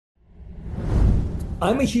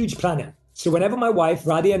I'm a huge planner. So whenever my wife,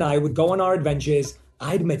 Radhi, and I would go on our adventures,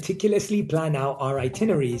 I'd meticulously plan out our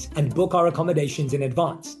itineraries and book our accommodations in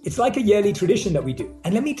advance. It's like a yearly tradition that we do.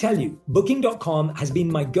 And let me tell you, Booking.com has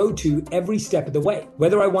been my go-to every step of the way.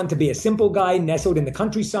 Whether I want to be a simple guy nestled in the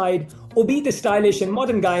countryside or be the stylish and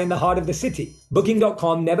modern guy in the heart of the city,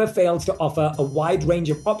 Booking.com never fails to offer a wide range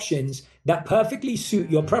of options that perfectly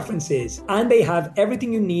suit your preferences, and they have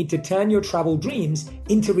everything you need to turn your travel dreams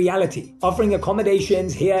into reality, offering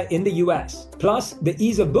accommodations here in the US. Plus, the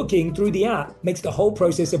ease of booking through the app makes the whole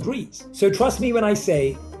process a breeze. So trust me when I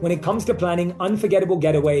say, when it comes to planning unforgettable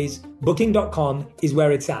getaways, Booking.com is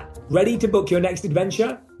where it's at. Ready to book your next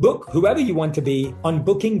adventure? Book whoever you want to be on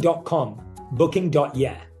Booking.com.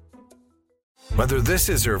 Booking.yeah. Whether this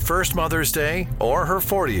is her first Mother's Day or her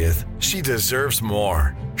 40th, she deserves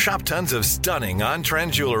more. Shop tons of stunning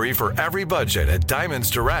on-trend jewelry for every budget at Diamonds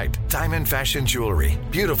Direct. Diamond fashion jewelry,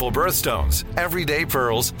 beautiful birthstones, everyday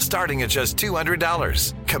pearls starting at just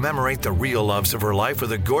 $200. Commemorate the real loves of her life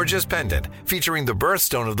with a gorgeous pendant featuring the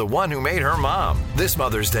birthstone of the one who made her mom. This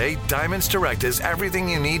Mother's Day, Diamonds Direct is everything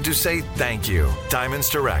you need to say thank you. Diamonds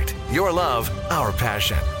Direct, your love, our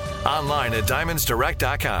passion. Online at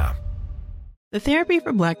diamondsdirect.com. The Therapy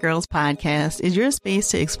for Black Girls podcast is your space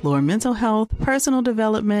to explore mental health, personal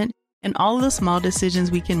development, and all of the small decisions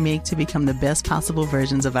we can make to become the best possible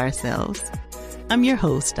versions of ourselves. I'm your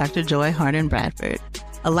host, Dr. Joy Harden Bradford,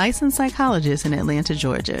 a licensed psychologist in Atlanta,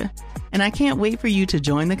 Georgia, and I can't wait for you to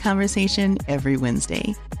join the conversation every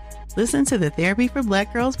Wednesday. Listen to the Therapy for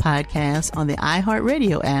Black Girls podcast on the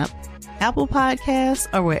iHeartRadio app, Apple Podcasts,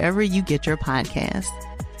 or wherever you get your podcasts.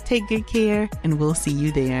 Take good care, and we'll see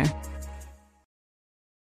you there.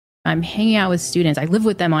 I'm hanging out with students. I live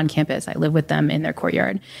with them on campus. I live with them in their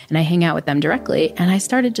courtyard, and I hang out with them directly. And I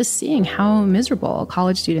started just seeing how miserable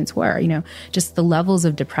college students were, just the levels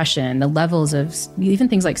of depression, the levels of even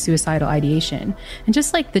things like suicidal ideation, and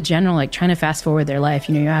just like the general, trying to fast forward their life.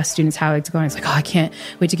 You ask students how it's going. It's like, oh, I can't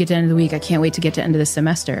wait to get to the end of the week. I can't wait to get to the end of the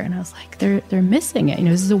semester. And I was like, they're missing it.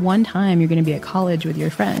 This is the one time you're going to be at college with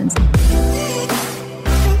your friends.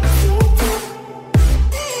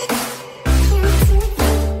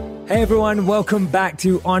 Hey everyone, welcome back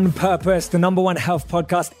to On Purpose, the #1 health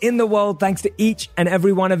podcast in the world. Thanks to each and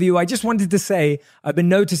every one of you. I just wanted to say, I've been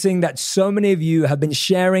noticing that so many of you have been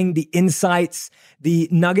sharing the insights, the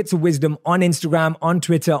nuggets of wisdom on Instagram, on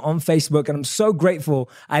Twitter, on Facebook, and I'm so grateful.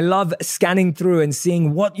 I love scanning through and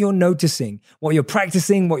seeing what you're noticing, what you're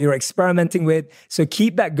practicing, what you're experimenting with. So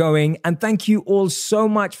keep that going. And thank you all so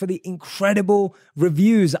much for the incredible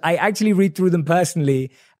reviews. I actually read through them personally,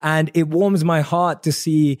 and it warms my heart to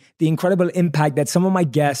see the incredible impact that some of my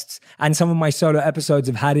guests and some of my solo episodes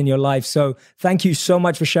have had in your life. So thank you so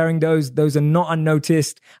much for sharing those. Those are not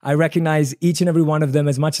unnoticed. I recognize each and every one of them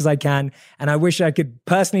as much as I can. And I wish I could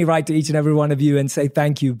personally write to each and every one of you and say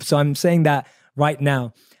thank you. So I'm saying that right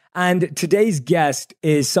now. And today's guest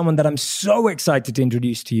is someone that I'm so excited to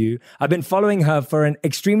introduce to you. I've been following her for an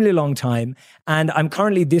extremely long time, and I'm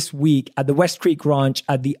currently this week at the West Creek Ranch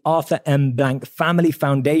at the Arthur M. Blank Family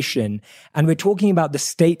Foundation, and we're talking about the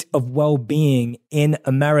state of well-being in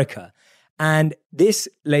America. And this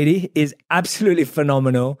lady is absolutely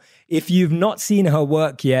phenomenal. If you've not seen her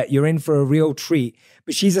work yet, you're in for a real treat.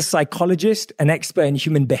 But she's a psychologist, an expert in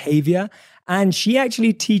human behavior, and she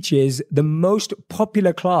actually teaches the most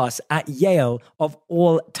popular class at Yale of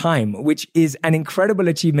all time, which is an incredible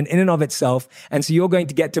achievement in and of itself. And so you're going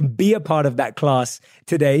to get to be a part of that class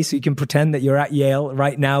today. So you can pretend that you're at Yale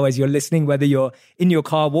right now as you're listening, whether you're in your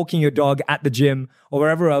car, walking your dog, at the gym, or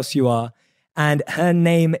wherever else you are. And her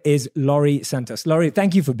name is Laurie Santos. Laurie,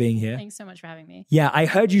 thank you for being here. Thanks so much for having me. Yeah, I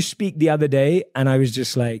heard you speak the other day, and I was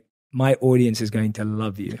just like, my audience is going to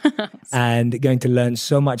love you and going to learn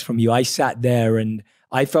so much from you. I sat there and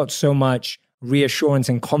I felt so much reassurance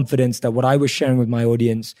and confidence that what I was sharing with my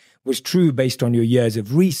audience was true based on your years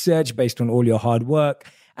of research, based on all your hard work.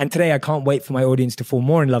 And today I can't wait for my audience to fall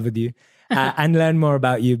more in love with you and learn more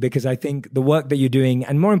about you, because I think the work that you're doing,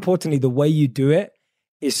 and more importantly, the way you do it,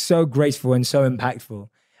 is so graceful and so impactful.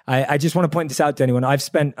 I just want to point this out to anyone. I've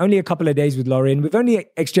spent only a couple of days with Laurie, and we've only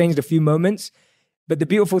exchanged a few moments. But the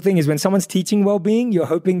beautiful thing is when someone's teaching well-being, you're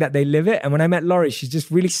hoping that they live it. And when I met Laurie, she's just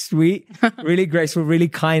really sweet, really graceful, really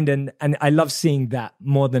kind. And I love seeing that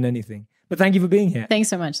more than anything. But thank you for being here. Thanks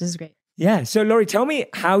so much. This is great. Yeah. So Laurie, tell me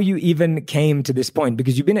how you even came to this point,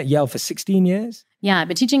 because you've been at Yale for 16 years. Yeah, I've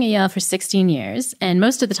been teaching at Yale for 16 years. And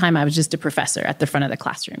most of the time I was just a professor at the front of the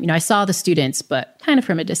classroom. I saw the students, but kind of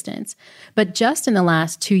from a distance. But just in the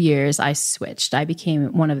last 2 years, I switched. I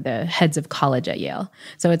became one of the heads of college at Yale.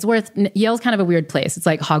 So Yale's kind of a weird place. It's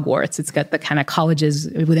like Hogwarts. It's got the kind of colleges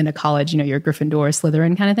within a college, you're Gryffindor,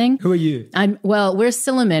 Slytherin kind of thing. Who are you? We're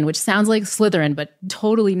Silliman, which sounds like Slytherin, but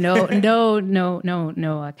totally no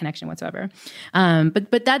connection whatsoever.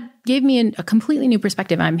 But that gave me a completely new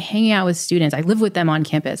perspective. I'm hanging out with students. I live with them on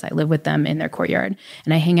campus. I live with them in their courtyard,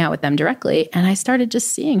 and I hang out with them directly. And I started just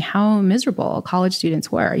seeing how miserable college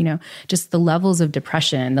students were, just the levels of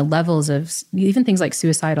depression, the levels of even things like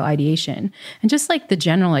suicidal ideation, and just like the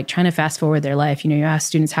general, like trying to fast forward their life. You ask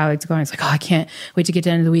students how it's going. It's like, oh, I can't wait to get to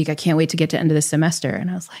the end of the week. I can't wait to get to the end of the semester.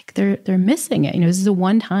 And I was like, they're missing it. This is the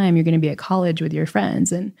one time you're going to be at college with your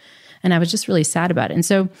friends. And I was just really sad about it. And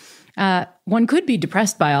so one could be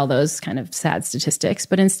depressed by all those kind of sad statistics,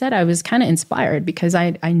 but instead I was kind of inspired because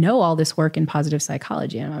I know all this work in positive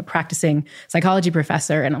psychology. I'm a practicing psychology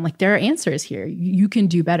professor, and I'm like, there are answers here. You can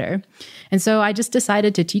do better. And so I just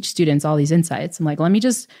decided to teach students all these insights. I'm like, let me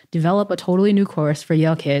just develop a totally new course for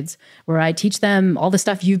Yale kids where I teach them all the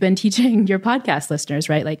stuff you've been teaching your podcast listeners,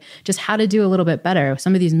 right? Like just how to do a little bit better,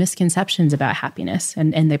 some of these misconceptions about happiness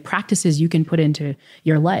and the practices you can put into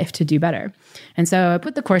your life to do better. And so I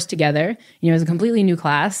put the course together. It was a completely new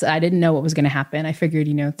class. I didn't know what was going to happen. I figured,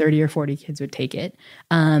 30 or 40 kids would take it.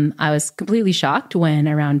 I was completely shocked when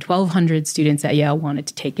around 1,200 students at Yale wanted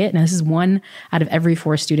to take it. Now, this is 1 out of every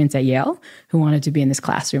 4 students at Yale who wanted to be in this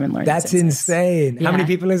classroom and learn. That's insane. Yeah. How many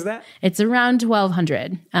people is that? It's around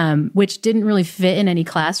 1,200, which didn't really fit in any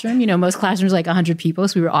classroom. Most classrooms are like 100 people,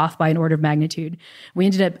 so we were off by an order of magnitude. We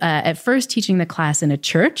ended up at first teaching the class in a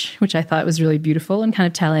church, which I thought was really beautiful and kind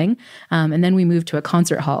of telling. And then we moved to a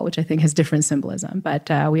concert hall, which I think has different symbolism. But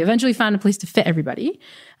we eventually found a place to fit everybody.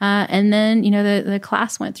 And then, the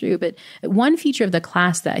class went through. But one feature of the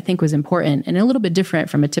class that I think was important and a little bit different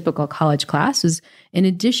from a typical college class was, in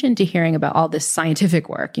addition to hearing about all this scientific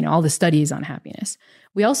work, all the studies on happiness,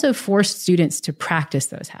 we also forced students to practice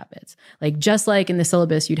those habits. Like just like in the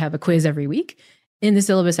syllabus, you'd have a quiz every week. In the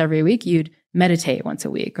syllabus every week, you'd meditate once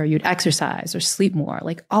a week, or you'd exercise or sleep more.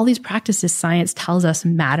 Like all these practices science tells us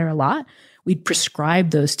matter a lot. We'd prescribe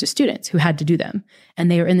those to students who had to do them. And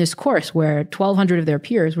they were in this course where 1,200 of their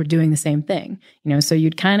peers were doing the same thing. So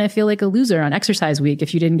you'd kind of feel like a loser on exercise week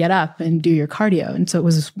if you didn't get up and do your cardio. And so it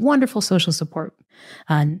was this wonderful social support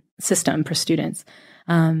system for students.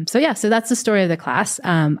 So that's the story of the class.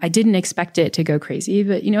 I didn't expect it to go crazy,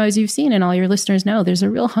 but as you've seen and all your listeners know, there's a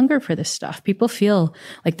real hunger for this stuff. People feel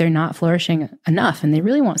like they're not flourishing enough and they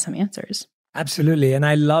really want some answers. Absolutely. And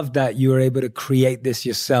I love that you were able to create this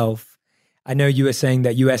yourself. I know you were saying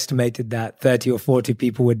that you estimated that 30 or 40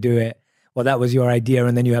 people would do it. Well, that was your idea.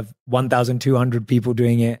 And then you have 1,200 people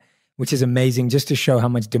doing it, which is amazing, just to show how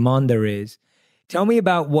much demand there is. Tell me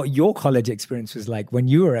about what your college experience was like when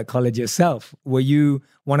you were at college yourself. Were you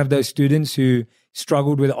one of those students who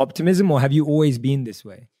struggled with optimism, or have you always been this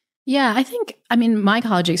way? Yeah, my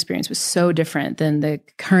college experience was so different than the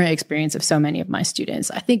current experience of so many of my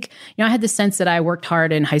students. I think, I had the sense that I worked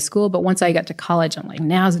hard in high school, but once I got to college, I'm like,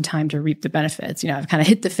 now's the time to reap the benefits. I've kind of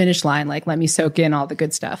hit the finish line, like, let me soak in all the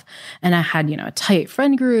good stuff. And I had, a tight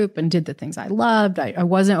friend group and did the things I loved. I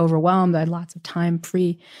wasn't overwhelmed. I had lots of time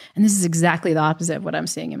free. And this is exactly the opposite of what I'm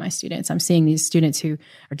seeing in my students. I'm seeing these students who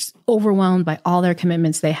are just overwhelmed by all their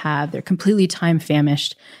commitments they have. They're completely time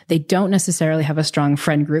famished. They don't necessarily have a strong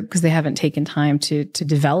friend group because they haven't taken time to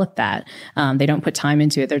develop that. They don't put time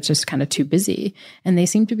into it. They're just kind of too busy. And they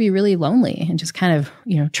seem to be really lonely and just kind of,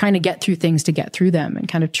 trying to get through things to get through them and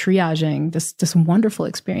kind of triaging this wonderful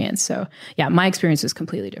experience. So yeah, my experience is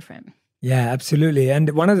completely different. Yeah, absolutely. And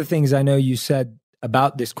one of the things I know you said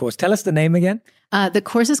about this course, tell us the name again. The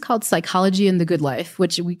course is called Psychology and the Good Life,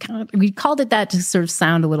 which we called it that to sort of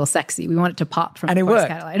sound a little sexy. We want it to pop from the course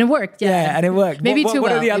catalog. And it worked. Yeah, and it worked. Maybe too well.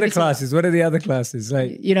 What are the other classes? What are the other classes?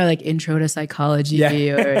 Like, like Intro to Psychology,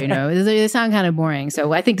 or, they sound kind of boring.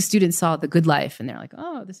 So I think students saw the good life and they're like,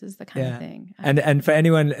 oh, this is the kind of thing. And for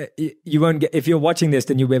anyone, you won't get, if you're watching this,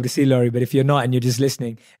 then you'll be able to see Laurie. But if you're not and you're just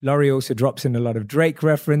listening, Laurie also drops in a lot of Drake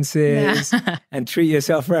references and Treat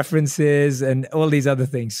Yourself references and all these other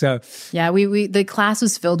things. So yeah, the class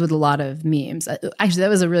was filled with a lot of memes. Actually, that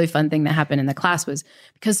was a really fun thing that happened in the class, was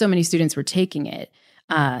because so many students were taking it,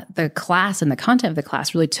 the class and the content of the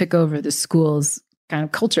class really took over the school's kind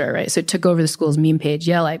of culture, right? So it took over the school's meme page.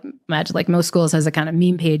 Yeah, I imagine like most schools has a kind of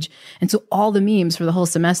meme page. And so all the memes for the whole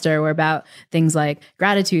semester were about things like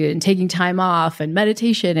gratitude and taking time off and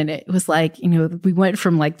meditation. And it was like, we went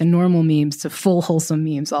from like the normal memes to full wholesome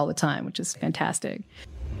memes all the time, which is fantastic.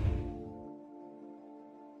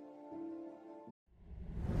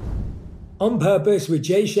 On Purpose with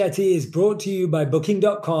Jay Shetty is brought to you by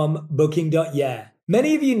Booking.com, Booking.yeah.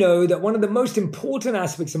 Many of you know that one of the most important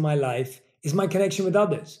aspects of my life is my connection with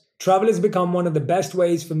others. Travel has become one of the best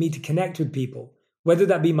ways for me to connect with people, whether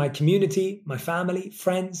that be my community, my family,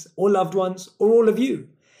 friends, or loved ones, or all of you.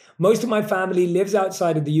 Most of my family lives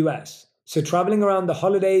outside of the US, so traveling around the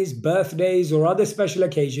holidays, birthdays, or other special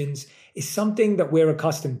occasions is something that we're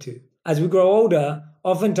accustomed to. As we grow older,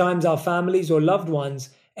 oftentimes our families or loved ones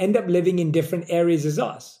end up living in different areas as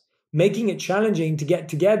us, making it challenging to get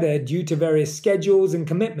together due to various schedules and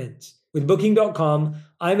commitments. With Booking.com,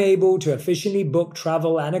 I'm able to efficiently book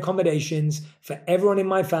travel and accommodations for everyone in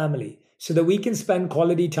my family so that we can spend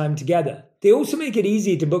quality time together. They also make it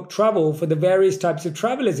easy to book travel for the various types of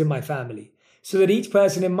travelers in my family so that each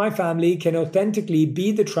person in my family can authentically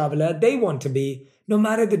be the traveler they want to be, no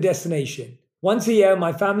matter the destination. Once a year,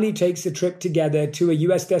 my family takes a trip together to a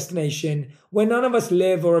US destination where none of us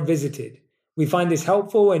live or are visited. We find this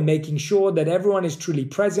helpful in making sure that everyone is truly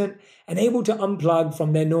present and able to unplug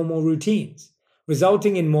from their normal routines,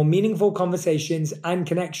 resulting in more meaningful conversations and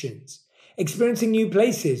connections. Experiencing new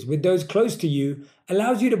places with those close to you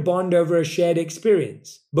allows you to bond over a shared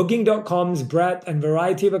experience. Booking.com's breadth and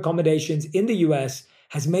variety of accommodations in the US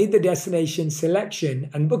has made the destination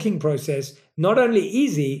selection and booking process not only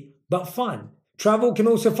easy, but fun. Travel can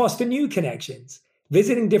also foster new connections.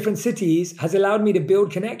 Visiting different cities has allowed me to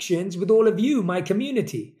build connections with all of you, my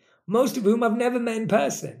community, most of whom I've never met in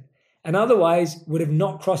person and otherwise would have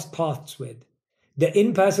not crossed paths with. The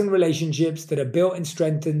in-person relationships that are built and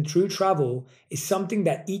strengthened through travel is something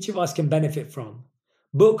that each of us can benefit from.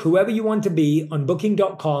 Book whoever you want to be on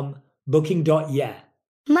Booking.com, Booking.yeah.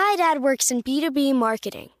 My dad works in B2B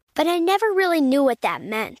marketing, but I never really knew what that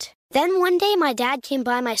meant. Then one day my dad came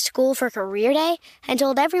by my school for career day and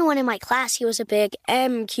told everyone in my class he was a big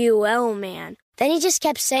MQL man. Then he just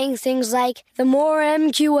kept saying things like, the more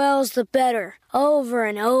MQLs, the better, over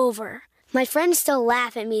and over. My friends still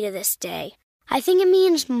laugh at me to this day. I think it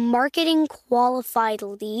means marketing qualified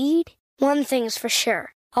lead. One thing's for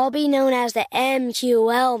sure, I'll be known as the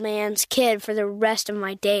MQL man's kid for the rest of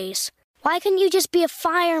my days. Why couldn't you just be a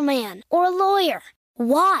fireman or a lawyer?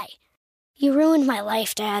 Why? You ruined my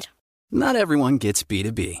life, Dad. Not everyone gets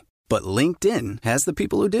B2B, but LinkedIn has the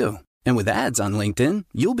people who do. And with ads on LinkedIn,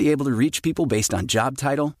 you'll be able to reach people based on job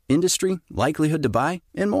title, industry, likelihood to buy,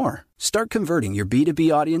 and more. Start converting your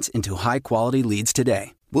B2B audience into high-quality leads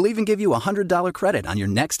today. We'll even give you a $100 credit on your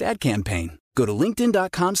next ad campaign. Go to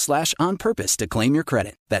linkedin.com/onpurpose to claim your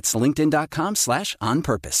credit. That's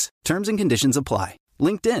linkedin.com/onpurpose. Terms and conditions apply.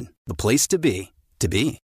 LinkedIn, the place to be, to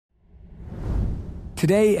be.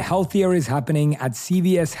 Today, healthier is happening at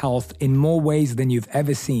CVS Health in more ways than you've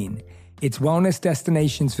ever seen. It's wellness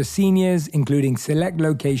destinations for seniors, including select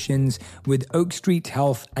locations with Oak Street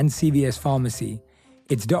Health and CVS Pharmacy.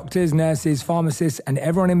 It's doctors, nurses, pharmacists, and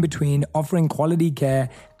everyone in between offering quality care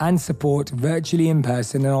and support virtually in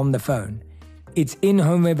person and on the phone. It's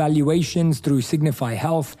in-home evaluations through Signify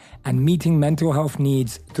Health and meeting mental health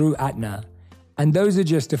needs through Aetna. And those are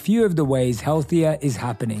just a few of the ways healthier is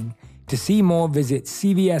happening. To see more, visit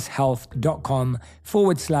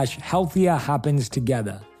cvshealth.com/healthier happens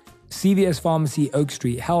together. CVS Pharmacy, Oak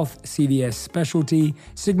Street Health, CVS Specialty,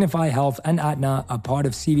 Signify Health, and Aetna are part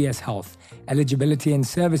of CVS Health. Eligibility and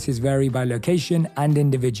services vary by location and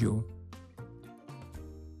individual.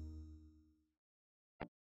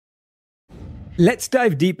 Let's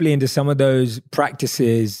dive deeply into some of those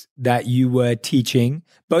practices that you were teaching,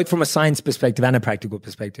 both from a science perspective and a practical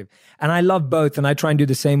perspective. And I love both, and I try and do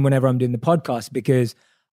the same whenever I'm doing the podcast, because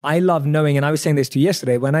I love knowing, and I was saying this to you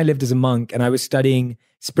yesterday, when I lived as a monk and I was studying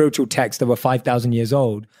spiritual texts that were 5,000 years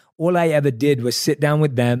old, all I ever did was sit down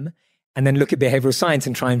with them and then look at behavioral science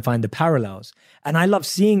and try and find the parallels. And I love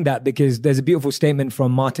seeing that because there's a beautiful statement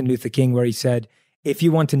from Martin Luther King where he said, if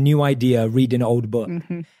you want a new idea, read an old book.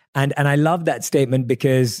 Mm-hmm. And I love that statement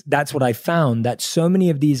because that's what I found, that so many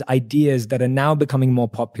of these ideas that are now becoming more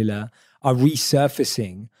popular are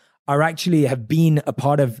resurfacing, are actually have been a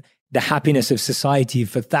part of the happiness of society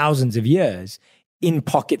for thousands of years in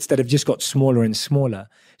pockets that have just got smaller and smaller.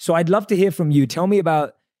 So I'd love to hear from you. Tell me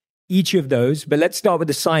about each of those, but let's start with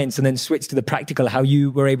the science and then switch to the practical, how you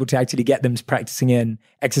were able to actually get them practicing and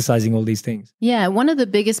exercising all these things. Yeah, one of the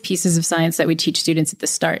biggest pieces of science that we teach students at the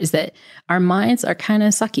start is that our minds are kind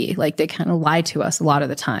of sucky. Like they kind of lie to us a lot of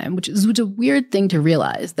the time, which is a weird thing to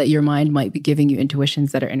realize, that your mind might be giving you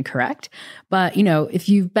intuitions that are incorrect. But, you know, if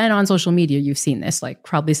you've been on social media, you've seen this. Like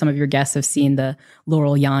probably some of your guests have seen the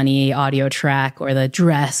Laurel Yanni audio track or the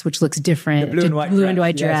dress, which looks different. The blue and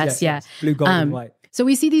white dress. Yes. Blue, gold, and white. So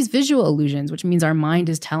we see these visual illusions, which means our mind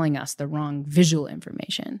is telling us the wrong visual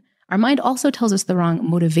information. our mind also tells us the wrong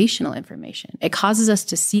motivational information. It causes us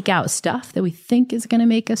to seek out stuff that we think is going to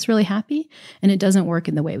make us really happy, and it doesn't work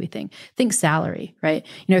in the way we think. Think salary, right?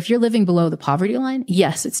 If you're living below the poverty line,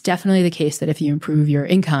 yes, it's definitely the case that if you improve your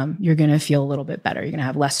income, you're going to feel a little bit better. You're going to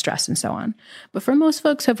have less stress and so on. But for most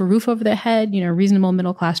folks who have a roof over their head, a reasonable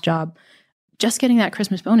middle-class job, just getting that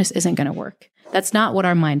Christmas bonus isn't going to work. That's not what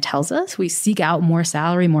our mind tells us. We seek out more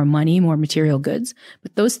salary, more money, more material goods,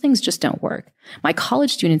 but those things just don't work. My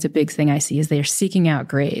college students, a big thing I see is they're seeking out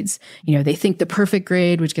grades. They think the perfect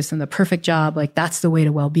grade, which gives them the perfect job, like that's the way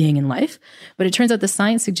to well-being in life. But it turns out the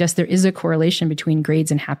science suggests there is a correlation between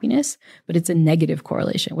grades and happiness, but it's a negative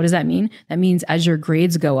correlation. What does that mean? That means as your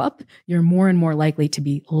grades go up, you're more and more likely to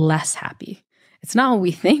be less happy. It's not what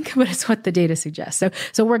we think, but it's what the data suggests.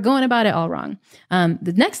 So we're going about it all wrong.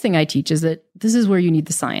 The next thing I teach is that this is where you need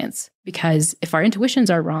the science, because if our intuitions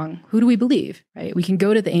are wrong, who do we believe, right? We can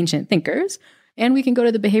go to the ancient thinkers and we can go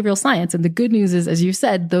to the behavioral science. And the good news is, as you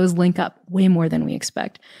said, those link up way more than we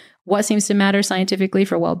expect. What seems to matter scientifically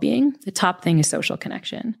for well-being? The top thing is social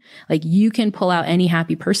connection. Like you can pull out any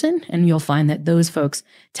happy person and you'll find that those folks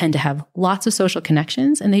tend to have lots of social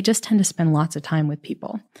connections and they just tend to spend lots of time with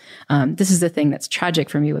people. This is the thing that's tragic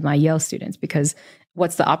for me with my Yale students, because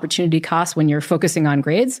what's the opportunity cost when you're focusing on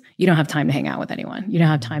grades? You don't have time to hang out with anyone. You don't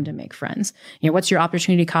have time to make friends. What's your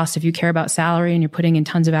opportunity cost if you care about salary and you're putting in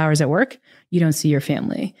tons of hours at work? You don't see your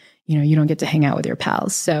family. You don't get to hang out with your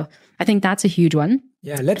pals. So I think that's a huge one.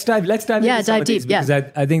 Yeah, let's dive into some of these, because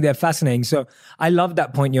I think they're fascinating. So I love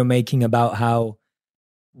that point you're making about how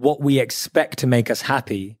what we expect to make us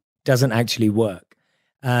happy doesn't actually work.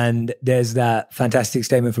 And there's that fantastic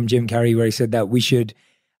statement from Jim Carrey where he said that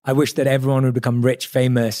I wish that everyone would become rich,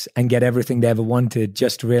 famous, and get everything they ever wanted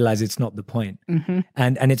just to realize it's not the point. Mm-hmm.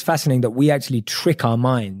 And it's fascinating that we actually trick our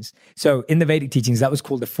minds. So in the Vedic teachings, that was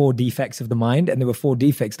called the 4 defects of the mind. And there were 4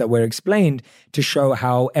 defects that were explained to show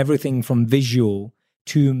how everything from visual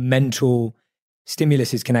to mental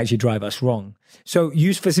stimuluses can actually drive us wrong. So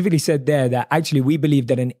you specifically said there that actually we believe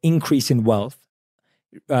that an increase in wealth,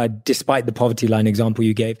 despite the poverty line example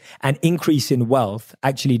you gave, an increase in wealth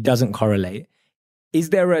actually doesn't correlate. Is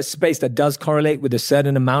there a space that does correlate with a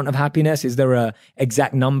certain amount of happiness? Is there a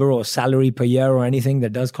exact number or salary per year or anything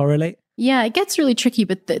that does correlate? Yeah, it gets really tricky,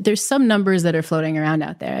 but there's some numbers that are floating around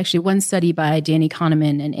out there. Actually, one study by Danny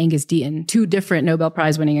Kahneman and Angus Deaton, 2 different Nobel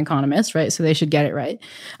Prize winning economists, right? So they should get it right.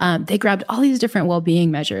 They grabbed all these different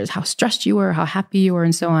well-being measures, how stressed you were, how happy you were,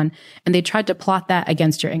 and so on. And they tried to plot that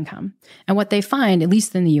against your income. And what they find, at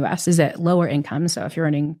least in the US, is that lower income, so if you're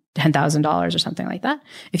earning $10,000 or something like that,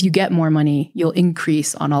 if you get more money, you'll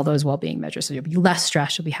increase on all those well-being measures. So you'll be less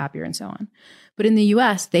stressed, you'll be happier, and so on. But in the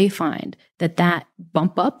US, they find that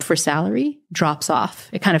bump up for salary drops off.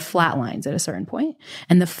 It kind of flatlines at a certain point.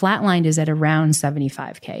 And the flatline is at around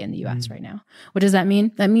 $75K in the US right now. What does that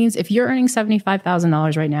mean? That means if you're earning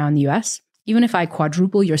 $75,000 right now in the US, even if I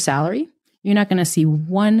quadruple your salary, you're not going to see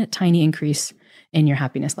one tiny increase in your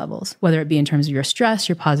happiness levels, whether it be in terms of your stress,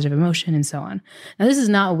 your positive emotion, and so on. Now, this is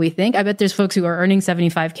not what we think. I bet there's folks who are earning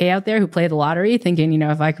 $75K out there who play the lottery thinking,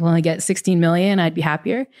 if I could only get 16 million, I'd be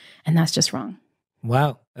happier. And that's just wrong.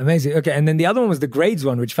 Wow. Amazing. Okay. And then the other one was the grades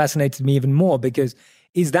one, which fascinated me even more, because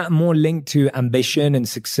is that more linked to ambition and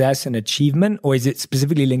success and achievement, or is it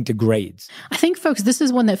specifically linked to grades? I think this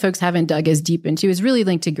is one that folks haven't dug as deep into. It's really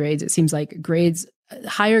linked to grades. It seems like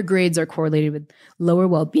higher grades are correlated with lower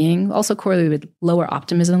well-being, also correlated with lower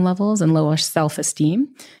optimism levels and lower self-esteem.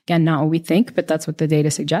 Again, not what we think, but that's what the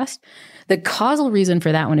data suggests. The causal reason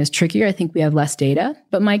for that one is trickier. I think we have less data,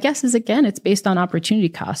 but my guess is, again, it's based on opportunity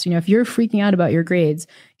cost. If you're freaking out about your grades,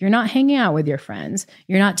 you're not hanging out with your friends.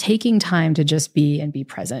 You're not taking time to just be and be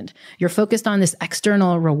present. You're focused on this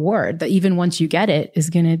external reward that even once you get it it's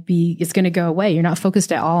going to go away. You're not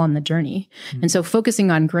focused at all on the journey. Mm-hmm. And so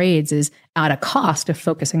focusing on grades is at a cost of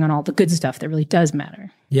focusing on all the good stuff that really does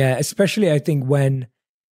matter. Yeah, especially I think when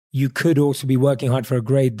you could also be working hard for a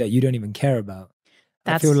grade that you don't even care about.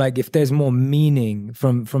 I feel like if there's more meaning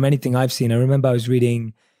from anything I've seen, I remember I was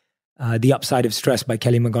reading The Upside of Stress by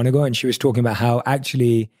Kelly McGonigal, and she was talking about how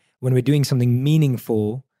actually when we're doing something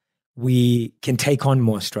meaningful, we can take on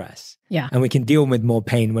more stress. Yeah. And we can deal with more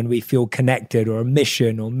pain when we feel connected or a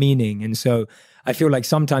mission or meaning. And so I feel like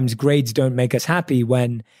sometimes grades don't make us happy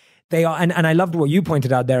when they are. And I loved what you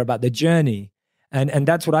pointed out there about the journey. And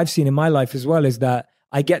that's what I've seen in my life as well, is that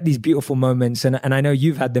I get these beautiful moments, and I know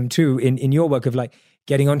you've had them too in your work, of like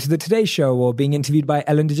getting onto the Today Show or being interviewed by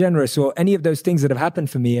Ellen DeGeneres or any of those things that have happened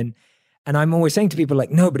for me. And I'm always saying to people like,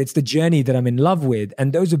 no, but it's the journey that I'm in love with.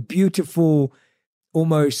 And those are beautiful,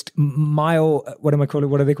 almost what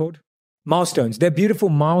are they called? Milestones. They're beautiful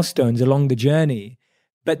milestones along the journey.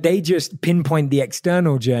 but they just pinpoint the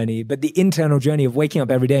external journey. But the internal journey of waking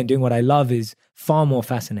up every day and doing what I love is far more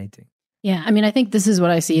fascinating. Yeah, I mean, I think this is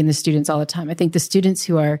what I see in the students all the time. I think the students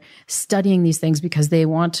who are studying these things because they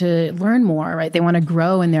want to learn more, right? They want to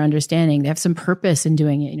grow in their understanding. They have some purpose in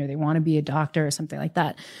doing it. You know, they want to be a doctor or something like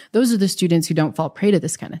that. Those are the students who don't fall prey to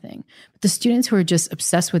this kind of thing. But the students who are just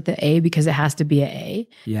obsessed with the A because it has to be an A,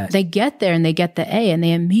 yes, they get there and they get the A and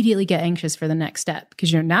they immediately get anxious for the next step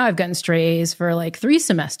because, you know, now I've gotten straight A's for like 3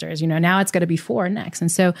 semesters, you know, now it's got to be 4 next.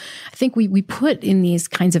 And so I think we put in these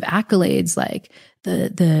kinds of accolades like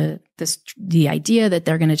the idea that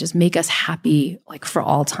they're going to just make us happy like for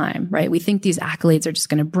all time, right? We think these accolades are just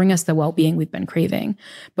going to bring us the well-being we've been craving.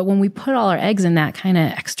 But when we put all our eggs in that kind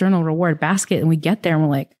of external reward basket and we get there and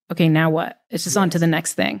we're like, okay, now what? It's just on to the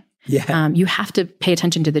next thing. Yeah. You have to pay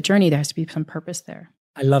attention to the journey. There has to be some purpose there.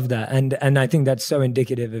 I love that. And I think that's so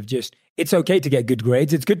indicative of just, it's okay to get good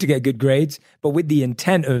grades. It's good to get good grades, but with the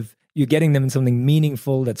intent of you're getting them in something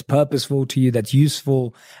meaningful, that's purposeful to you, that's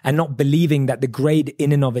useful, and not believing that the grade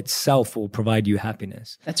in and of itself will provide you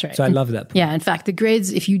happiness. That's right. So I love that point. Yeah. In fact, the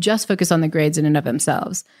grades, if you just focus on the grades in and of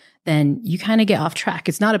themselves, then you kind of get off track.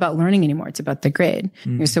 It's not about learning anymore. It's about the grade.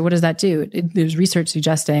 So what does that do? There's research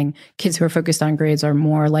suggesting kids who are focused on grades are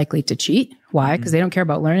more likely to cheat. Why? Because they don't care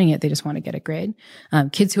about learning it. They just want to get a grade.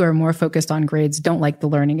 Kids who are more focused on grades don't like the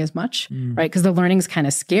learning as much, right? Because the learning is kind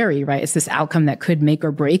of scary, right? It's this outcome that could make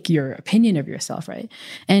or break your opinion of yourself, right?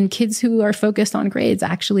 And kids who are focused on grades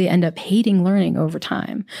actually end up hating learning over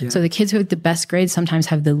time. Yeah. So the kids who have the best grades sometimes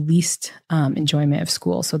have the least enjoyment of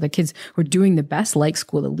school. So the kids who are doing the best like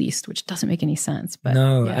school the least, which doesn't make any sense. But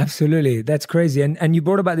no, yeah. Absolutely. That's crazy. And you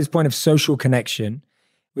brought about this point of social connection,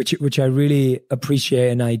 which I really appreciate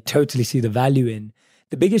and I totally see the value in.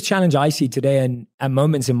 The biggest challenge I see today and at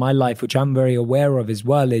moments in my life, which I'm very aware of as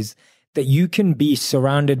well, is that you can be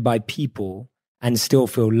surrounded by people and still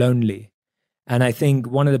feel lonely. And I think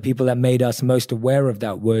one of the people that made us most aware of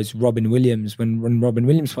that was Robin Williams. When Robin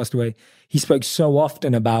Williams passed away, he spoke so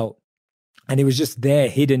often about, and it was just there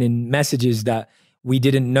hidden in messages that we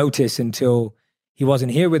didn't notice until he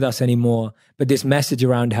wasn't here with us anymore, but this message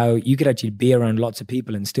around how you could actually be around lots of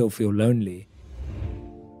people and still feel lonely.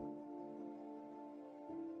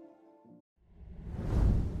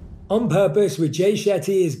 On Purpose with Jay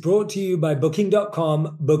Shetty is brought to you by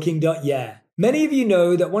Booking.com, Booking.yeah. Many of you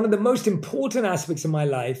know that one of the most important aspects of my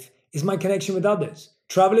life is my connection with others.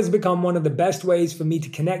 Travel has become one of the best ways for me to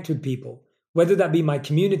connect with people, whether that be my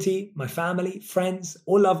community, my family, friends,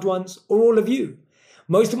 or loved ones, or all of you.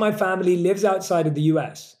 Most of my family lives outside of the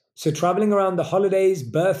US, so traveling around the holidays,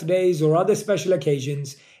 birthdays, or other special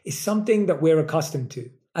occasions is something that we're accustomed to.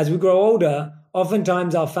 As we grow older,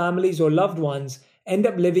 oftentimes our families or loved ones end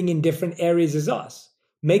up living in different areas as us,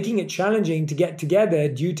 making it challenging to get together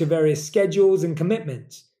due to various schedules and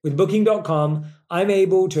commitments. With Booking.com, I'm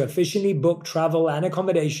able to efficiently book travel and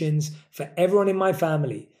accommodations for everyone in my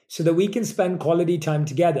family, so that we can spend quality time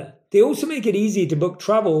together. They also make it easy to book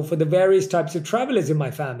travel for the various types of travelers in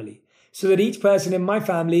my family, so that each person in my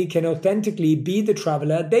family can authentically be the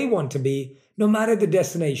traveler they want to be, no matter the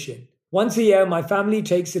destination. Once a year, my family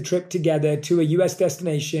takes a trip together to a US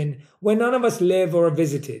destination where none of us live or are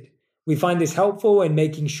visited. We find this helpful in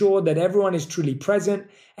making sure that everyone is truly present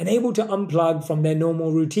and able to unplug from their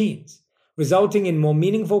normal routines, resulting in more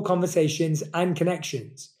meaningful conversations and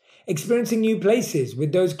connections. Experiencing new places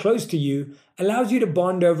with those close to you allows you to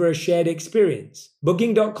bond over a shared experience.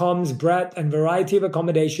 Booking.com's breadth and variety of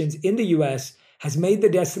accommodations in the US has made the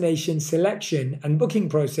destination selection and booking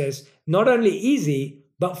process not only easy,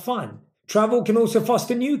 but fun. Travel can also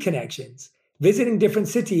foster new connections. Visiting different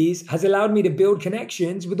cities has allowed me to build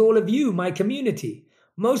connections with all of you, my community,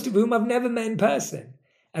 most of whom I've never met in person,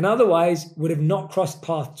 and otherwise would have not crossed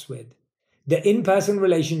paths with. The in-person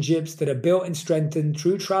relationships that are built and strengthened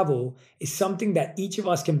through travel is something that each of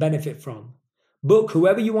us can benefit from. Book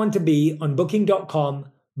whoever you want to be on Booking.com,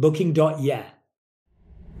 Booking.yeah.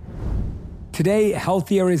 Today,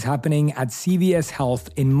 healthier is happening at CVS Health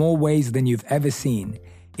in more ways than you've ever seen.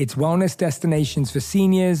 It's wellness destinations for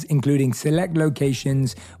seniors, including select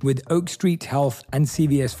locations with Oak Street Health and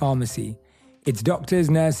CVS Pharmacy. It's doctors,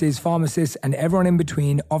 nurses, pharmacists, and everyone in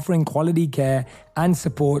between offering quality care and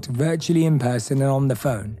support virtually in person and on the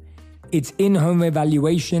phone. It's in-home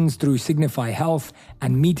evaluations through Signify Health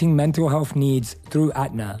and meeting mental health needs through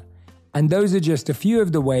Aetna. And those are just a few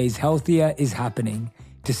of the ways healthier is happening.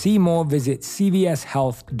 To see more, visit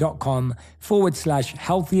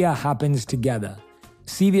cvshealth.com/healthier happens together.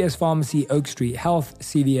 CVS Pharmacy, Oak Street Health,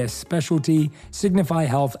 CVS Specialty, Signify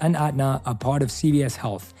Health, and Aetna are part of CVS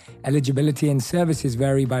Health. Eligibility and services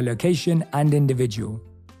vary by location and individual.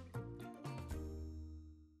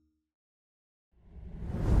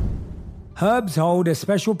 Herbs hold a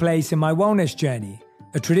special place in my wellness journey,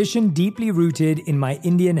 a tradition deeply rooted in my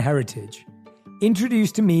Indian heritage.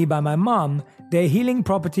 Introduced to me by my mom, their healing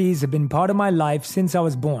properties have been part of my life since I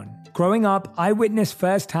was born. Growing up, I witnessed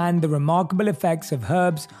firsthand the remarkable effects of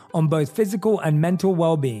herbs on both physical and mental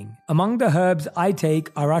well-being. Among the herbs I take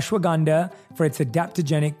are ashwagandha for its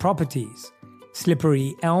adaptogenic properties,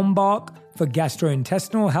 slippery elm bark for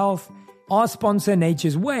gastrointestinal health. Our sponsor,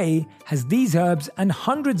 Nature's Way, has these herbs and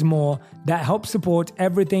hundreds more that help support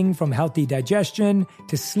everything from healthy digestion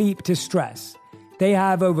to sleep to stress. They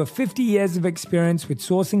have over 50 years of experience with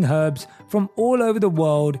sourcing herbs from all over the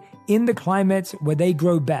world in the climates where they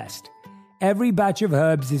grow best. Every batch of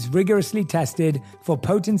herbs is rigorously tested for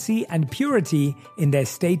potency and purity in their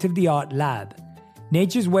state-of-the-art lab.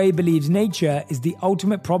 Nature's Way believes nature is the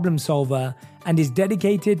ultimate problem solver and is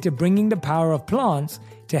dedicated to bringing the power of plants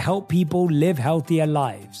to help people live healthier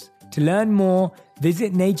lives. To learn more,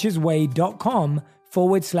 visit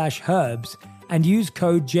naturesway.com/herbs and use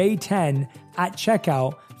code J10 at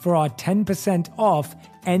checkout for our 10% off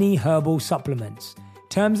any herbal supplements.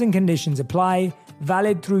 Terms and conditions apply,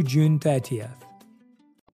 valid through June 30th.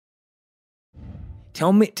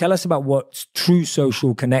 Tell us about what true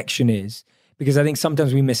social connection is, because I think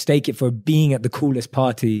sometimes we mistake it for being at the coolest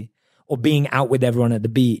party or being out with everyone at the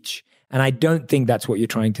beach. And I don't think that's what you're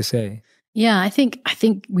trying to say. Yeah, I think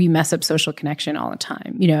we mess up social connection all the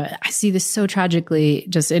time. You know, I see this so tragically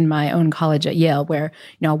just in my own college at Yale, where,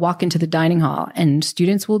 you know, I'll walk into the dining hall and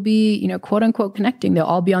students will be, you know, quote unquote connecting. They'll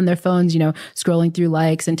all be on their phones, you know, scrolling through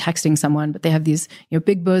likes and texting someone, but they have these, you know,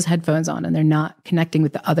 big Bose headphones on and they're not connecting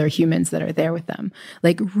with the other humans that are there with them.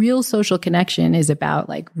 Like, real social connection is about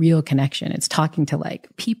like real connection. It's talking to like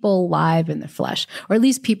people live in the flesh, or at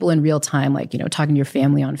least people in real time, like, you know, talking to your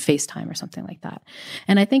family on FaceTime or something like that.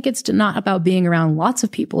 And I think it's not about being around lots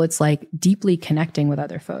of people. It's like deeply connecting with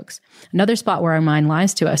other folks. Another spot where our mind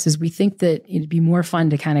lies to us is we think that it'd be more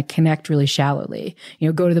fun to kind of connect really shallowly, you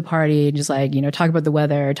know, go to the party and just like, you know, talk about the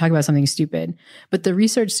weather, talk about something stupid. But the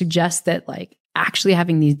research suggests that like actually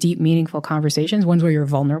having these deep, meaningful conversations, ones where you're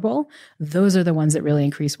vulnerable, those are the ones that really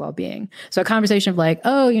increase well-being. So a conversation of like,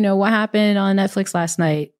 oh, you know, what happened on Netflix last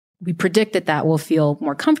night? We predict that will feel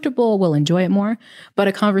more comfortable, we'll enjoy it more. But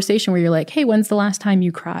a conversation where you're like, hey, when's the last time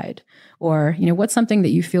you cried? Or, you know, what's something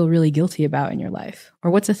that you feel really guilty about in your life?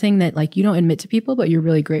 Or what's a thing that like you don't admit to people, but you're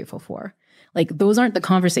really grateful for? Like, those aren't the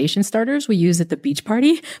conversation starters we use at the beach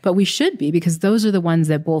party, but we should be, because those are the ones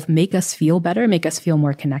that both make us feel better, make us feel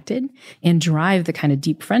more connected, and drive the kind of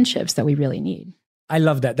deep friendships that we really need. I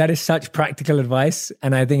love that. That is such practical advice.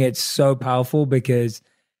 And I think it's so powerful, because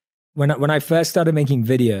when I first started making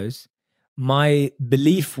videos, my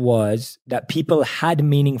belief was that people had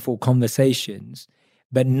meaningful conversations,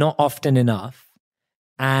 but not often enough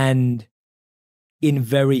and in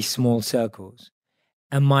very small circles.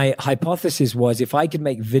 And my hypothesis was, if I could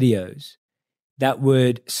make videos that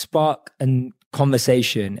would spark a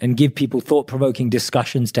conversation and give people thought-provoking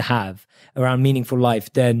discussions to have around meaningful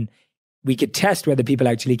life, then we could test whether people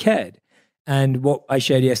actually cared. And what I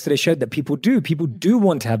shared yesterday showed that people do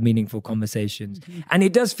want to have meaningful conversations. Mm-hmm. And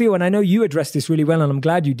it does feel, and I know you addressed this really well, and I'm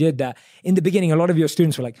glad you did that. In the beginning, a lot of your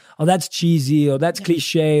students were like, oh, that's cheesy, or that's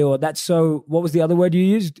cliche, or that's so, what was the other word you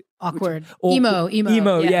used? Awkward. Emo,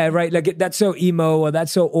 yeah, right. Like, that's so emo, or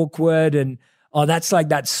that's so awkward, and oh, that's like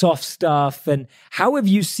that soft stuff. And how have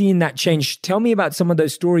you seen that change? Tell me about some of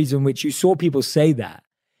those stories in which you saw people say that,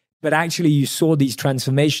 but actually you saw these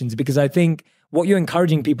transformations, because I think what you're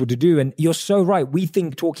encouraging people to do, and you're so right, we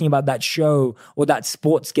think talking about that show or that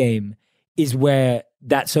sports game is where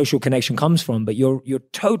that social connection comes from, but you're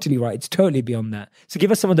totally right. It's totally beyond that. So give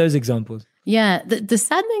us some of those examples. Yeah, the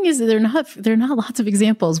sad thing is that there are not lots of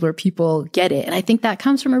examples where people get it. And I think that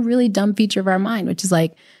comes from a really dumb feature of our mind, which is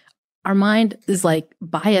like, our mind is like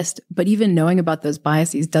biased, but even knowing about those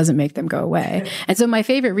biases doesn't make them go away. And so my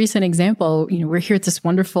favorite recent example, you know, we're here at this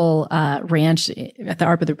wonderful ranch at the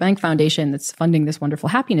Arbiter Bank Foundation that's funding this wonderful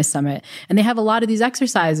happiness summit. And they have a lot of these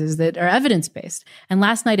exercises that are evidence-based. And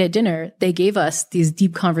last night at dinner, they gave us these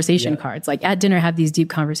deep conversation cards, like at dinner, have these deep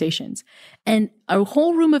conversations. And a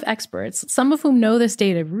whole room of experts, some of whom know this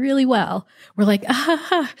data really well, were like,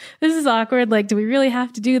 this is awkward. Like, do we really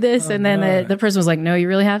have to do this? And then the person was like, no, you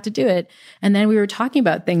really have to do it. And then we were talking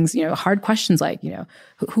about things, you know, hard questions like, you know,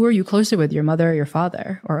 who are you closer with, your mother or your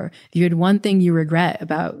father? Or if you had one thing you regret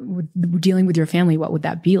about dealing with your family, what would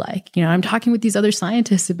that be like? You know, I'm talking with these other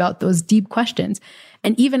scientists about those deep questions.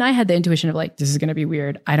 And even I had the intuition of like, this is going to be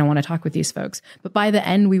weird. I don't want to talk with these folks. But by the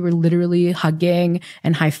end, we were literally hugging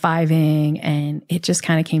and high-fiving, and it just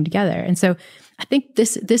kind of came together. And so I think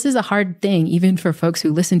this is a hard thing, even for folks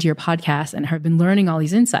who listen to your podcast and have been learning all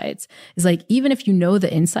these insights, is like, even if you know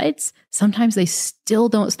the insights, sometimes they still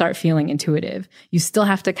don't start feeling intuitive. You still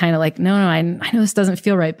have to kind of like, no, I know this doesn't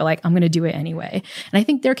feel right, but like, I'm going to do it anyway. And I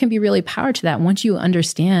think there can be really power to that. Once you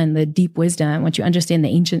understand the deep wisdom, once you understand the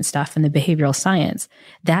ancient stuff and the behavioral science,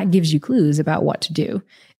 that gives you clues about what to do.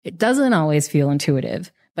 It doesn't always feel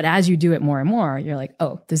intuitive. But as you do it more and more, you're like,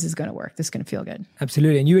 oh, this is going to work. This is going to feel good.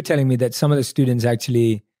 Absolutely. And you were telling me that some of the students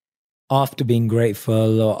actually, after being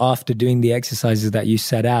grateful or after doing the exercises that you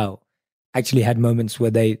set out, actually had moments where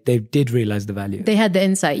they did realize the value. They had the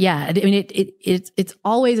insight. Yeah. I mean, it's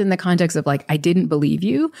always in the context of like, I didn't believe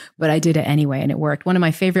you, but I did it anyway and it worked. One of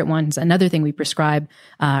my favorite ones, another thing we prescribe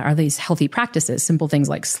are these healthy practices, simple things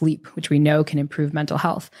like sleep, which we know can improve mental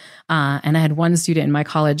health. And I had one student in my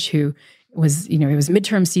college who was, it was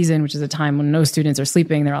midterm season, which is a time when no students are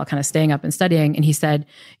sleeping. They're all kind of staying up and studying. And he said,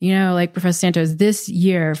 like Professor Santos, this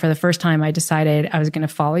year, for the first time, I decided I was going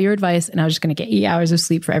to follow your advice and I was just going to get 8 hours of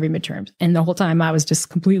sleep for every midterm. And the whole time I was just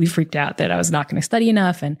completely freaked out that I was not going to study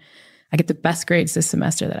enough. And I get the best grades this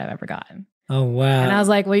semester that I've ever gotten. Oh, wow. And I was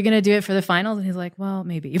like, well, you're going to do it for the finals? And he's like, well,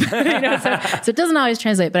 maybe. So it doesn't always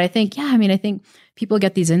translate. But I think, I think people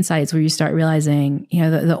get these insights where you start realizing,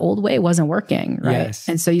 the old way wasn't working, right? Yes.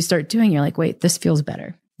 And so you start doing, you're like, wait, this feels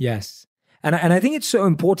better. Yes. And I think it's so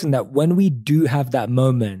important that when we do have that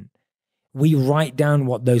moment, we write down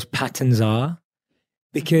what those patterns are.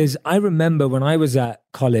 Because I remember when I was at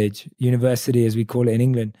college, university, as we call it in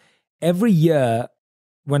England, every year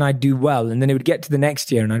when I'd do well, and then it would get to the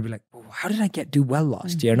next year and I'd be like, oh, how did I do well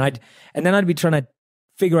last year? And then I'd be trying to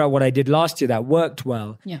figure out what I did last year that worked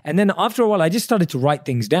well. Yeah. And then after a while, I just started to write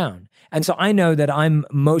things down. And so I know that I'm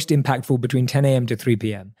most impactful between 10 a.m. to 3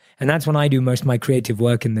 p.m. And that's when I do most of my creative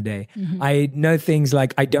work in the day. Mm-hmm. I know things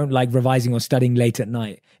like I don't like revising or studying late at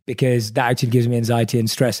night because that actually gives me anxiety and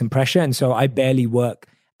stress and pressure. And so I barely work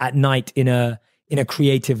at night in a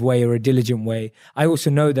creative way or a diligent way. I also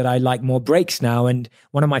know that I like more breaks now. And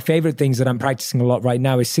one of my favorite things that I'm practicing a lot right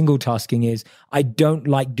now is single tasking. Is I don't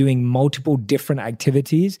like doing multiple different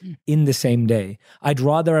activities in the same day. I'd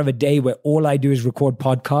rather have a day where all I do is record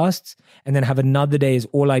podcasts and then have another day is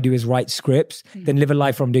all I do is write scripts than live a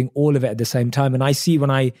life where I'm doing all of it at the same time. And I see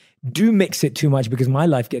when I do mix it too much because my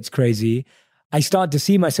life gets crazy, I start to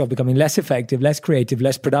see myself becoming less effective, less creative,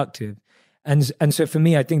 less productive. And so for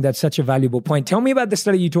me, I think that's such a valuable point. Tell me about the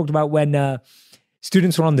study you talked about when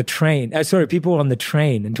students were on the train. People were on the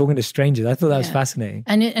train and talking to strangers. I thought that was fascinating.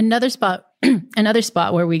 And another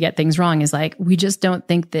spot where we get things wrong is like, we just don't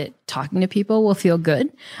think that talking to people will feel good.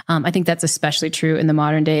 I think that's especially true in the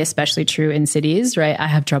modern day, especially true in cities, right? I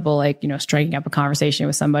have trouble striking up a conversation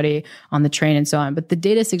with somebody on the train and so on. But the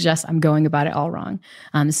data suggests I'm going about it all wrong.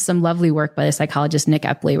 This is some lovely work by the psychologist Nick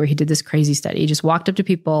Epley, where he did this crazy study. He just walked up to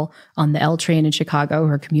people on the L train in Chicago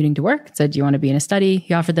who are commuting to work, said, do you want to be in a study?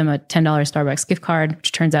 He offered them a $10 Starbucks gift card,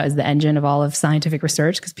 which turns out is the engine of all of scientific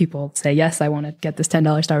research because people say, yes, I want to get this $10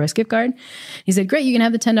 Starbucks gift card. He said, great, you can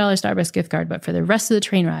have the $10 Starbucks gift card, but for the rest of the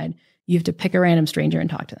train ride, you have to pick a random stranger and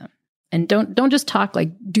talk to them. And don't just talk,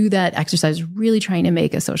 do that exercise, really trying to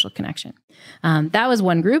make a social connection. That was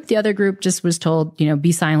one group. The other group just was told,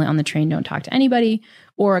 be silent on the train, don't talk to anybody,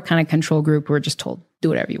 or a kind of control group who were just told, do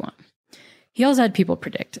whatever you want. He also had people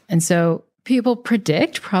predict. And so people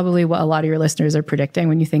predict probably what a lot of your listeners are predicting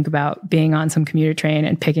when you think about being on some commuter train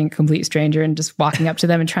and picking a complete stranger and just walking up to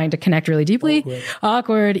them and trying to connect really deeply.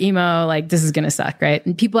 Awkward, emo, this is going to suck, right?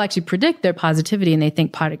 And people actually predict their positivity and they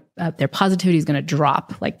think their positivity is going to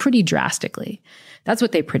drop pretty drastically. That's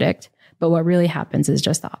what they predict. But what really happens is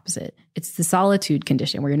just the opposite. It's the solitude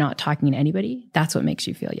condition where you're not talking to anybody. That's what makes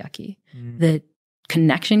you feel yucky. The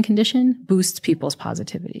connection condition boosts people's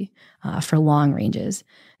positivity for long ranges.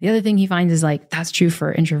 The other thing he finds is that's true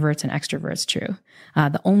for introverts and extroverts too.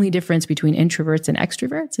 The only difference between introverts and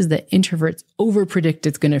extroverts is that introverts overpredict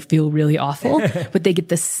it's going to feel really awful, but they get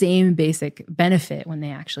the same basic benefit when they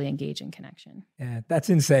actually engage in connection. Yeah, that's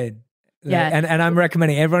insane. Yeah. And I'm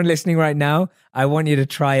recommending everyone listening right now, I want you to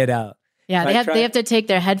try it out. Yeah, they have to take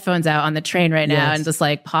their headphones out on the train right now and just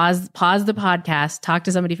pause the podcast, talk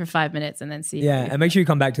to somebody for 5 minutes, and then see. Yeah, and make sure you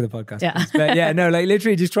come back to the podcast. Yeah, but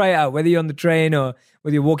literally just try it out. Whether you're on the train or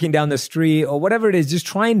whether you're walking down the street or whatever it is, just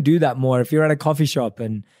try and do that more. If you're at a coffee shop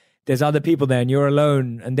and there's other people there and you're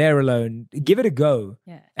alone and they're alone, give it a go.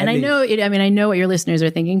 Yeah, and I know what your listeners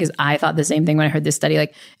are thinking because I thought the same thing when I heard this study.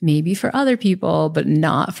 Maybe for other people, but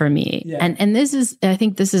not for me. Yeah. And I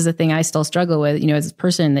think this is a thing I still struggle with. As a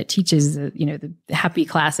person that teaches, the happy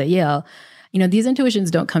class at Yale. these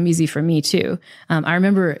intuitions don't come easy for me too. I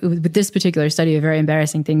remember with this particular study, a very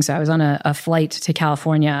embarrassing thing. So I was on a flight to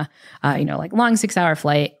California, like long 6-hour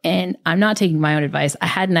flight, and I'm not taking my own advice. I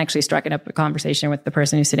hadn't actually struck up a conversation with the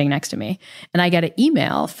person who's sitting next to me. And I got an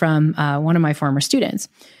email from one of my former students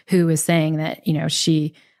who was saying that,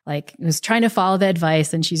 she was trying to follow the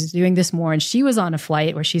advice and she's doing this more. And she was on a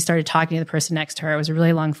flight where she started talking to the person next to her. It was a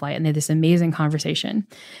really long flight and they had this amazing conversation.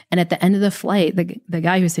 And at the end of the flight, the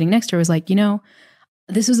guy who was sitting next to her was like,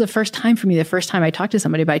 this was the first time for me, the first time I talked to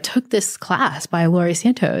somebody, but I took this class by Laurie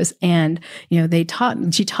Santos and,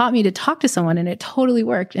 she taught me to talk to someone and it totally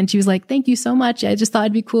worked. And she was like, thank you so much. I just thought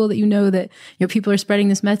it'd be cool that, that, people are spreading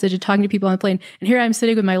this message and talking to people on the plane. And here I'm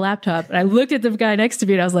sitting with my laptop and I looked at the guy next to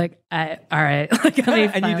me and I was like, all right.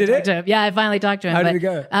 And you did it? Yeah, I finally talked to him. How did it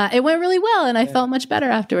go? It went really well and I felt much better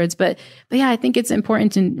afterwards. But yeah, I think it's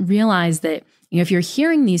important to realize that, if you're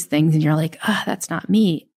hearing these things and you're like, that's not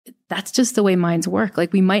me, that's just the way minds work.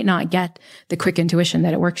 Like we might not get the quick intuition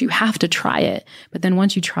that it works. You have to try it. But then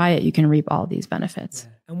once you try it, you can reap all these benefits.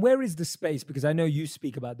 Yeah. And where is the space? Because I know you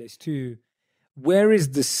speak about this too. Where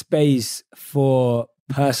is the space for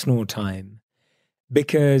personal time?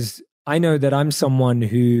 Because I know that I'm someone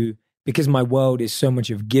who, because my world is so much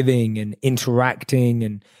of giving and interacting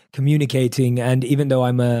and communicating, and even though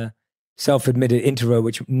I'm a self-admitted introvert,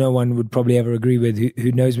 which no one would probably ever agree with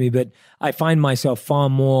who knows me, but I find myself far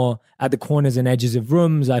more at the corners and edges of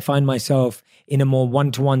rooms. I find myself in a more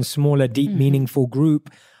one-to-one, smaller, deep, meaningful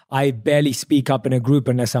group. I barely speak up in a group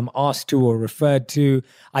unless I'm asked to or referred to.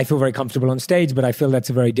 I feel very comfortable on stage, but I feel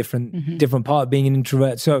that's a very different part of being an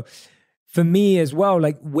introvert. So for me as well,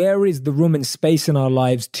 where is the room and space in our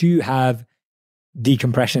lives to have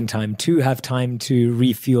decompression time, to have time to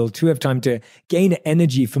refuel, to have time to gain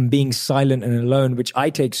energy from being silent and alone, which I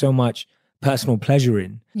take so much personal pleasure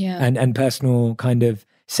in and personal kind of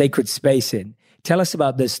sacred space in. Tell us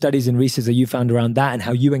about the studies and research that you found around that and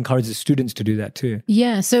how you encourage the students to do that too.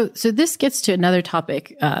 Yeah. So this gets to another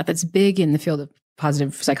topic that's big in the field of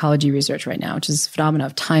positive psychology research right now, which is the phenomena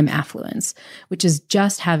of time affluence, which is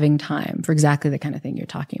just having time for exactly the kind of thing you're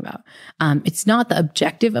talking about. It's not the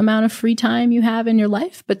objective amount of free time you have in your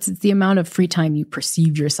life, but it's the amount of free time you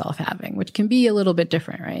perceive yourself having, which can be a little bit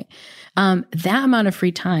different, right? That amount of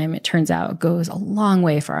free time, it turns out, goes a long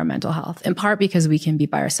way for our mental health, in part because we can be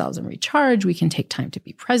by ourselves and recharge. We can take time to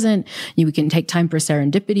be present. We can take time for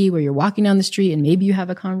serendipity where you're walking down the street and maybe you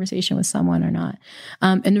have a conversation with someone or not.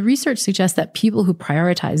 And the research suggests that people who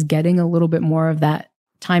prioritize getting a little bit more of that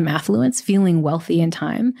time affluence, feeling wealthy in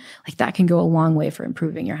time, that can go a long way for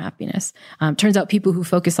improving your happiness. Turns out people who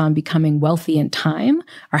focus on becoming wealthy in time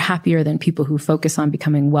are happier than people who focus on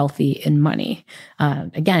becoming wealthy in money.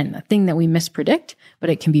 Again, a thing that we mispredict, but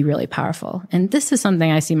it can be really powerful. And this is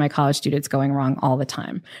something I see my college students going wrong all the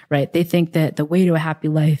time, right? They think that the way to a happy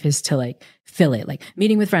life is to fill it,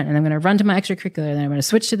 meeting with friends, and I'm going to run to my extracurricular, and then I'm going to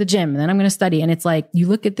switch to the gym, and then I'm going to study. And it's you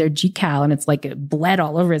look at their GCal and it's it bled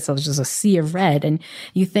all over it. So it's just a sea of red. And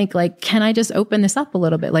you think can I just open this up a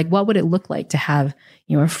little bit? What would it look like to have,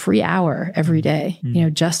 a free hour every day,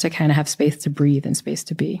 just to kind of have space to breathe and space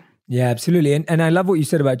to be. Yeah, absolutely. And I love what you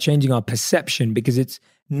said about changing our perception, because it's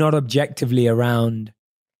not objectively around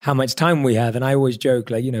how much time we have. And I always joke,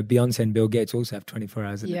 Beyonce and Bill Gates also have 24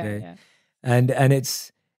 hours in a day. Yeah. And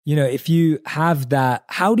it's, if you have that,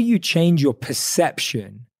 how do you change your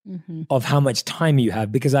perception of how much time you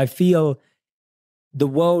have? Because I feel the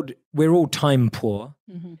world, we're all time poor.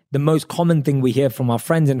 The most common thing we hear from our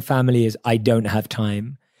friends and family is, I don't have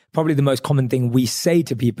time. Probably the most common thing we say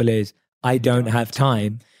to people is, I don't have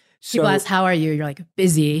time. So, people ask, how are you? You're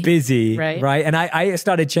busy. Busy, right? And I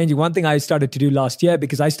started changing. One thing I started to do last year,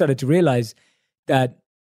 because I started to realize that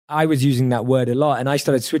I was using that word a lot, and I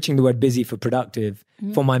started switching the word busy for productive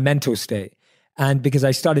for my mental state. And because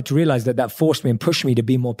I started to realize that forced me and pushed me to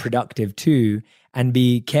be more productive too, and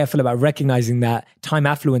be careful about recognizing that time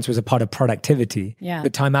affluence was a part of productivity. Yeah.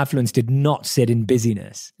 But time affluence did not sit in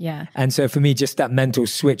busyness. Yeah. And so for me, just that mental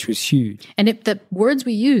switch was huge. And the words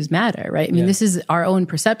we use matter, right? I mean, this is our own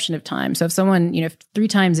perception of time. So if someone, if 3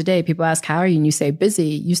 times a day people ask, how are you? And you say busy,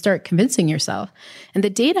 you start convincing yourself. And the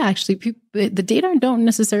data don't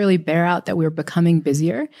necessarily bear out that we're becoming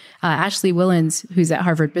busier. Ashley Willens, who's at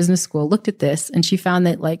Harvard Business School, looked at this and she found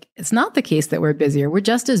that it's not the case that we're busier. We're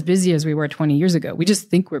just as busy as we were 20 years ago. We just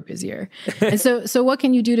think we're busier. And so what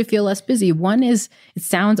can you do to feel less busy? One is, it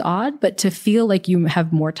sounds odd, but to feel like you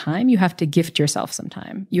have more time, you have to gift yourself some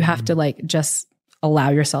time. You have to just allow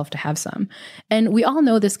yourself to have some. And we all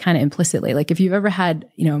know this kind of implicitly. Like if you've ever had,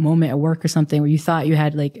 a moment at work or something where you thought you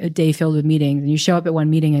had like a day filled with meetings and you show up at one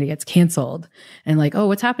meeting and it gets canceled and like, oh,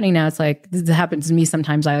 what's happening now? It's like, this happens to me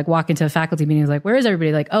sometimes. I like walk into a faculty meeting, like, where is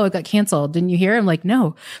everybody? Like, oh, it got canceled. Didn't you hear? I'm like,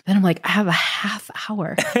 no. Then I'm like, I have a half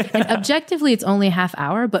hour. And objectively, it's only a half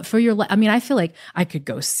hour, but for I feel like I could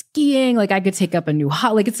go skiing, like I could take up a new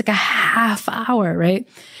like it's like a half hour, right?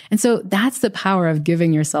 And so that's the power of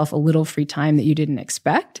giving yourself a little free time that you didn't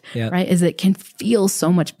expect, right? Is it can feel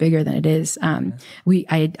so much bigger than it is.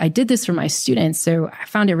 I did this for my students. So I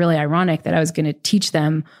found it really ironic that I was going to teach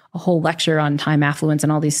them a whole lecture on time affluence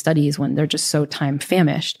and all these studies when they're just so time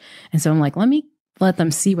famished. And so I'm like, let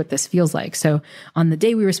them see what this feels like. So on the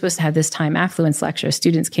day we were supposed to have this time affluence lecture,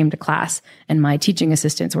 students came to class and my teaching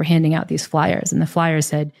assistants were handing out these flyers. And the flyers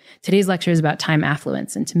said, today's lecture is about time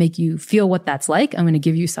affluence. And to make you feel what that's like, I'm going to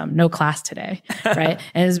give you no class today, right?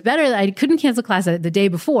 And it's better that I couldn't cancel class the day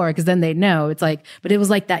before because then they'd know. It's like, but it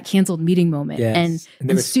was like that canceled meeting moment. Yes. And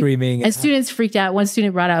they were screaming. And students freaked out. One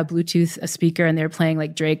student brought out a Bluetooth speaker and they were playing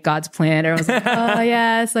like Drake, God's Plan. Everyone was like, oh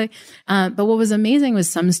yeah. It's like, but what was amazing was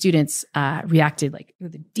some students reacted like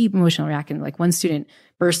with a deep emotional reaction. Like one student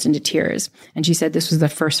burst into tears and she said this was the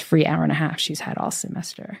first free hour and a half she's had all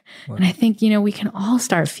semester. Wow. And I think, we can all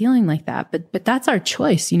start feeling like that, but that's our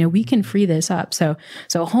choice. We can free this up. So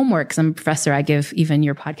homework, 'cause I'm a professor, I give even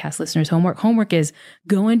your podcast listeners homework. Homework is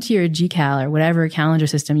go into your GCal or whatever calendar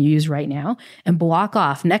system you use right now and block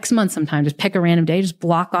off next month sometime, just pick a random day, just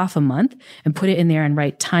block off a month and put it in there and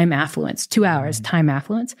write time affluence, 2 hours, time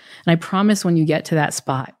affluence. And I promise when you get to that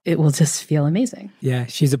spot, it will just feel amazing. Yeah.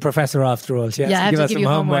 She's a professor after all. She has to give us some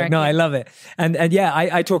homework. No, I love it. And yeah,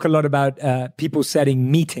 I talk a lot about people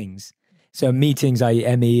setting meetings. So meetings,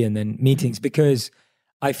 i.e. ME, and then meetings, because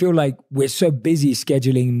I feel like we're so busy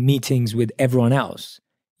scheduling meetings with everyone else,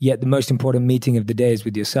 yet the most important meeting of the day is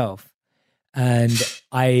with yourself. And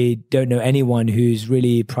I don't know anyone who's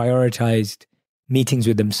really prioritized meetings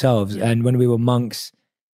with themselves. Yeah. And when we were monks,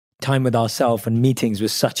 time with ourselves and meetings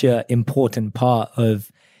was such an important part of,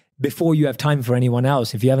 before you have time for anyone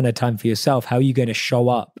else, if you haven't had time for yourself, how are you going to show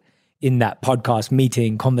up in that podcast,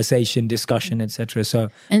 meeting, conversation, discussion, etc.? So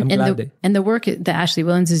I'm glad and the work that Ashley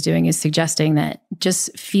Williams is doing is suggesting that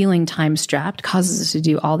just feeling time strapped causes us to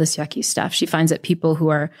do all this yucky stuff. She finds that people who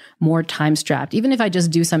are more time strapped, even if I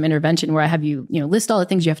just do some intervention where I have you list all the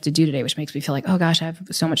things you have to do today, which makes me feel like, oh gosh, I have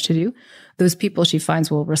so much to do. Those people she finds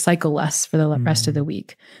will recycle less for the rest of the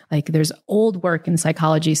week. Like there's old work in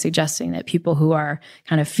psychology suggesting that people who are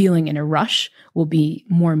kind of feeling in a rush will be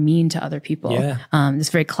more mean to other people. Yeah. This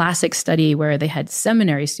very classic study where they had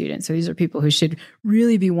seminary students. So these are people who should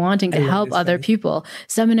really be wanting to help other people.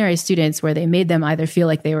 Seminary students where they made them either feel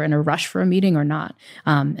like they were in a rush for a meeting or not.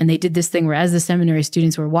 And they did this thing where as the seminary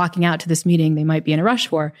students were walking out to this meeting they might be in a rush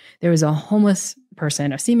for, there was a homeless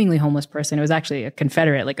person, a seemingly homeless person. It was actually a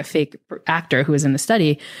Confederate, like a fake actor who was in the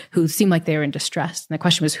study, who seemed like they were in distress. And the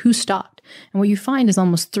question was, who stopped? And what you find is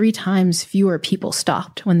almost 3 times fewer people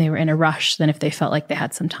stopped when they were in a rush than if they felt like they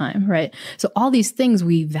had some time, right? So all these things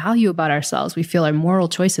we value about ourselves, we feel are moral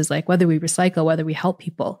choices, like whether we recycle, whether we help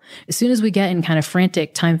people. As soon as we get in kind of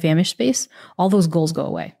frantic time famished space, all those goals go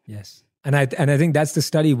away. Yes. And I think that's the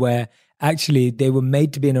study where actually they were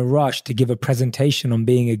made to be in a rush to give a presentation on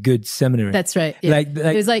being a good seminary. That's right. Yeah.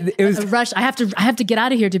 It was a rush. I have to get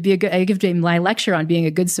out of here to be a good, I give my lecture on being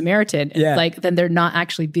a good Samaritan. Yeah. Like then they're not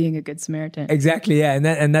actually being a good Samaritan. Exactly. Yeah.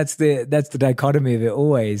 And that's the dichotomy of it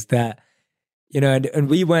always, that, and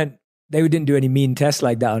we went, they didn't do any mean tests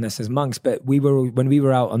like that on us as monks, but when we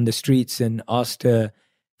were out on the streets and asked to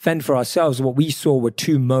fend for ourselves, what we saw were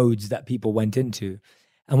 2 modes that people went into.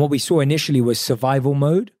 And what we saw initially was survival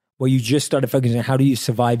mode, where you just started focusing on how do you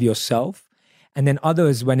survive yourself. And then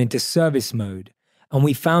others went into service mode. And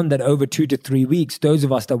we found that over 2 to 3 weeks, those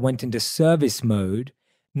of us that went into service mode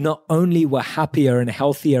not only were happier and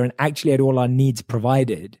healthier and actually had all our needs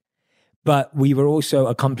provided, but we were also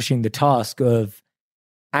accomplishing the task of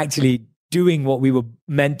actually doing what we were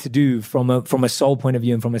meant to do from a soul point of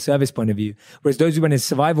view and from a service point of view. Whereas those who went in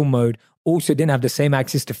survival mode also didn't have the same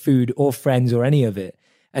access to food or friends or any of it.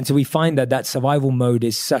 And so we find that survival mode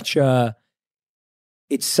is such a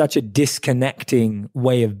disconnecting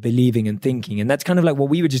way of believing and thinking. And that's kind of like what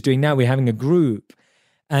we were just doing now. We're having a group.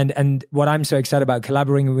 And what I'm so excited about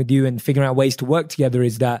collaborating with you and figuring out ways to work together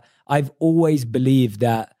is that I've always believed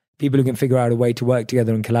that people who can figure out a way to work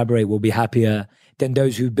together and collaborate will be happier than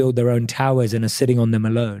those who build their own towers and are sitting on them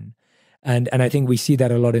alone. And I think we see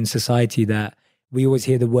that a lot in society, that we always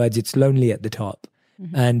hear the words, it's lonely at the top.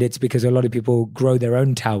 Mm-hmm. And it's because a lot of people grow their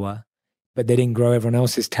own tower but they didn't grow everyone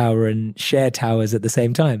else's tower and share towers at the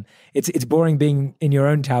same time. It's boring being in your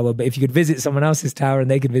own tower, but if you could visit someone else's tower and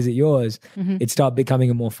they could visit yours, it'd start becoming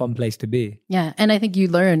a more fun place to be. Yeah. And I think you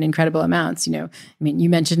learn incredible amounts. You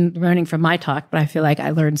mentioned learning from my talk, but I feel like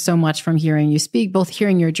I learned so much from hearing you speak, both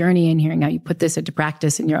hearing your journey and hearing how you put this into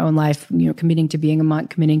practice in your own life, committing to being a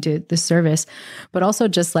monk, committing to the service, but also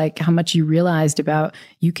just like how much you realized about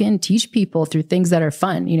you can teach people through things that are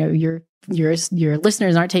fun. Your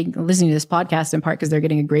listeners aren't listening to this podcast in part because they're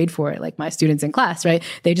getting a grade for it, like my students in class, right?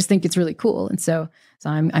 They just think it's really cool. And so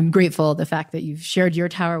I'm grateful the fact that you've shared your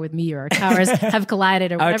tower with me, or our towers have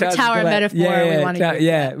collided, or whatever tower metaphor we want to use.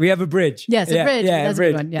 Yeah, we have a bridge. Yes, a bridge. Yeah, that's a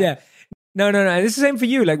bridge. A good one. Yeah. No. It's the same for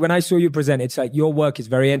you. Like when I saw you present, it's like your work is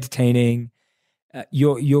very entertaining.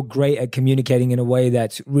 You're great at communicating in a way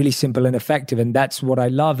that's really simple and effective. And that's what I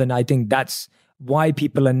love. And I think that's why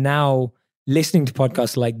people are now listening to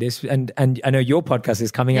podcasts like this, and I know your podcast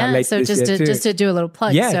is coming out later this year too. Just to do a little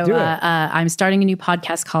plug. Yeah, do it. I'm starting a new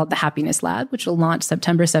podcast called The Happiness Lab, which will launch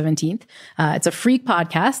September 17th. It's a free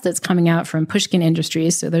podcast that's coming out from Pushkin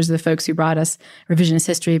Industries. So those are the folks who brought us Revisionist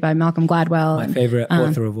History by Malcolm Gladwell. My favorite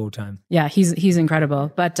author of all time. Yeah, he's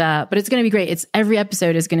incredible. But it's going to be great. Every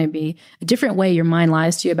episode is going to be a different way your mind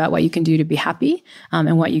lies to you about what you can do to be happy,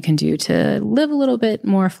 and what you can do to live a little bit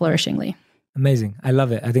more flourishingly. Amazing. I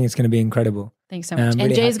love it. I think it's going to be incredible. Thanks so much.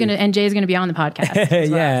 And Jay's going to be on the podcast.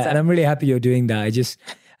 Yeah. So. And I'm really happy you're doing that. I just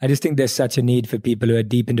think there's such a need for people who are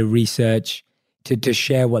deep into research to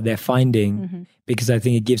share what they're finding, because I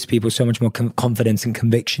think it gives people so much more confidence and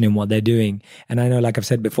conviction in what they're doing. And I know, like I've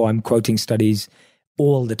said before, I'm quoting studies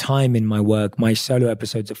all the time in my work. My solo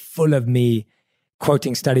episodes are full of me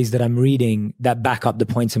quoting studies that I'm reading that back up the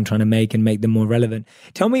points I'm trying to make and make them more relevant.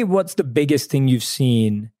 Tell me, what's the biggest thing you've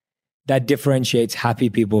seen that differentiates happy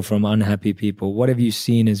people from unhappy people? What have you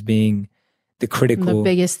seen as being the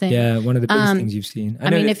biggest thing? Yeah, one of the biggest things you've seen. I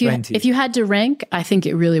mean, if you had to rank, I think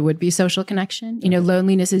it really would be social connection.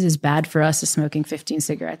 Loneliness is as bad for us as smoking 15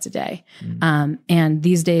 cigarettes a day. And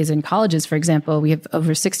these days in colleges, for example, we have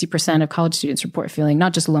over 60% of college students report feeling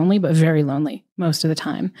not just lonely, but very lonely most of the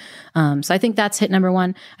time. So I think that's hit number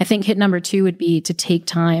one. I think hit number two would be to take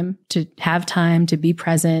time, to have time, to be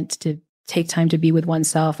present, to take time to be with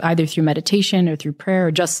oneself, either through meditation or through prayer,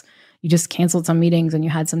 or you just canceled some meetings and you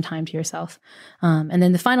had some time to yourself. And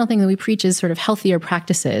then the final thing that we preach is sort of healthier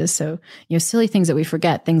practices. So, silly things that we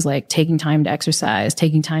forget, things like taking time to exercise,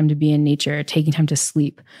 taking time to be in nature, taking time to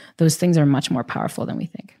sleep. Those things are much more powerful than we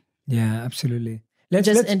think. Yeah, absolutely.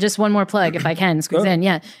 Just one more plug, if I can squeeze in.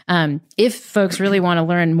 Yeah. If folks really want to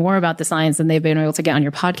learn more about the science than they've been able to get on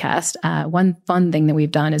your podcast, one fun thing that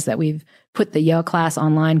we've done is that we've put the Yale class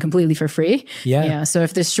online completely for free. Yeah. So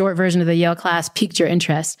if this short version of the Yale class piqued your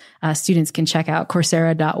interest, students can check out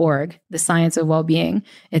Coursera.org, The Science of Wellbeing.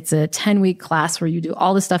 It's a 10-week class where you do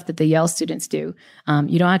all the stuff that the Yale students do.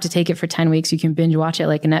 You don't have to take it for 10 weeks. You can binge watch it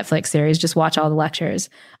like a Netflix series, just watch all the lectures.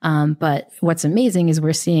 But what's amazing is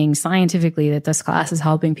we're seeing scientifically that this class is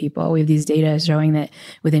helping people. We have these data showing that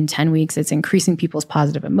within 10 weeks, it's increasing people's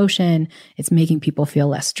positive emotion. It's making people feel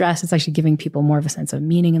less stressed. It's actually giving people more of a sense of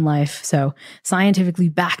meaning in life. So scientifically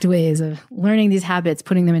backed ways of learning these habits,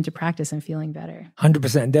 putting them into practice and feeling better.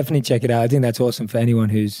 100%. Definitely check it out. I think that's awesome for anyone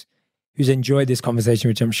who's enjoyed this conversation,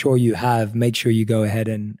 which I'm sure you have. Make sure you go ahead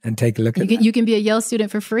and take a look at it. You can be a Yale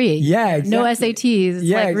student for free. Yeah, exactly. No SATs.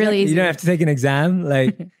 It's really easy. You don't have to take an exam.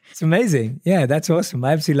 It's amazing. Yeah, that's awesome.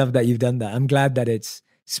 I absolutely love that you've done that. I'm glad that it's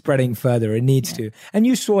spreading further. It needs to. And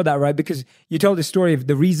you saw that, right? Because you told the story of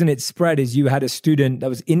the reason it spread is you had a student that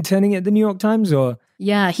was interning at the New York Times, or...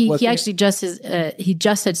 Yeah, he actually just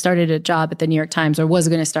had started a job at the New York Times, or was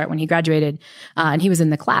going to start when he graduated, and he was in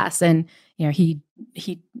the class, and he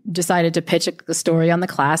decided to pitch the story on the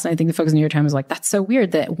class, and I think the folks in the New York Times was like, "That's so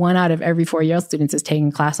weird that 1 out of every 4 Yale students is taking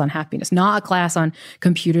a class on happiness, not a class on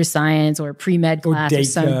computer science or pre-med class or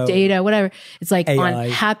some data, whatever. It's like AI. On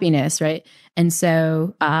happiness, right?" And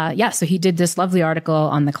so, so he did this lovely article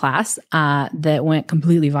on the class that went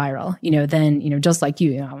completely viral. Then, just like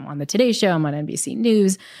you, I'm on the Today Show, I'm on NBC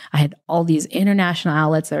News. I had all these international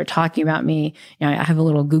outlets that are talking about me. I have a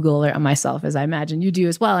little Google alert on myself, as I imagine you do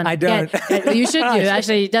as well. And I don't. You should do.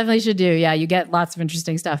 Actually, you definitely should do. Yeah, you get lots of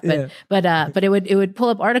interesting stuff. But it would pull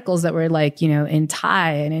up articles that were like, in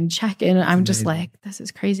Thai and in Czech, and I'm just like, this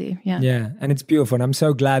is crazy. Yeah. Yeah, and it's beautiful, and I'm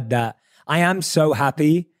so glad that I am so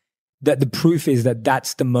happy that the proof is that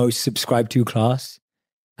that's the most subscribed to class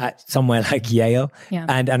at somewhere like Yale. Yeah.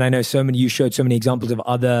 And I know you showed so many examples of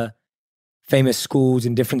other famous schools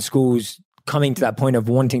and different schools coming to that point of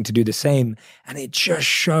wanting to do the same. And it just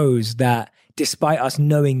shows that despite us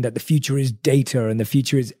knowing that the future is data and the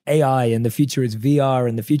future is AI and the future is VR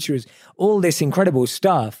and the future is all this incredible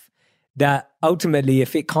stuff, that ultimately,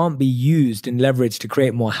 if it can't be used and leveraged to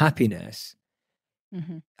create more happiness,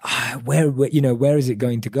 where is it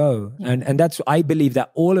going to go? Yeah. And that's, I believe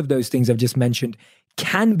that all of those things I've just mentioned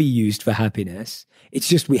can be used for happiness. It's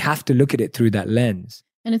just we have to look at it through that lens.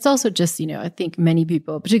 And it's also just, I think many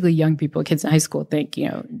people, particularly young people, kids in high school, think,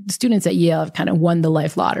 students at Yale have kind of won the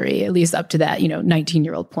life lottery, at least up to that,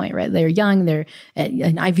 19-year-old point, right? They're young, they're at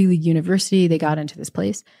an Ivy League university, they got into this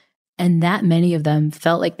place. And that many of them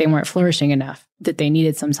felt like they weren't flourishing enough, that they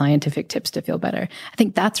needed some scientific tips to feel better. I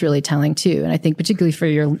think that's really telling too. And I think particularly for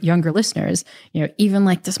your younger listeners, even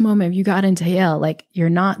like this moment you got into Yale, like you're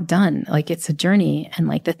not done. Like it's a journey. And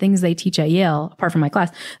like the things they teach at Yale, apart from my class,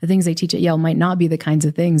 the things they teach at Yale might not be the kinds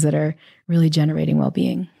of things that are really generating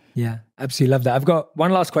well-being. Yeah, absolutely love that. I've got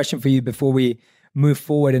one last question for you before we move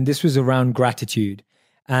forward. And this was around gratitude.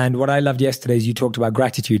 And what I loved yesterday is you talked about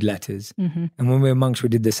gratitude letters. And when we were monks, we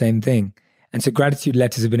did the same thing. And so gratitude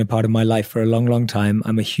letters have been a part of my life for a long, long time.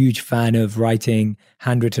 I'm a huge fan of writing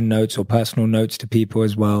handwritten notes or personal notes to people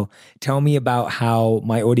as well. Tell me about how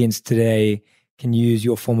my audience today can use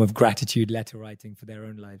your form of gratitude letter writing for their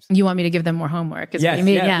own lives. You want me to give them more homework? Yes,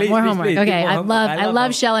 please, more homework. Please, okay, I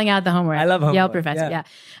love shelling out the homework. I love homework. Yale professor,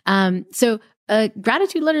 yeah. So a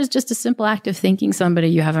gratitude letter is just a simple act of thanking somebody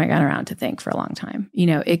you haven't gotten around to thank for a long time.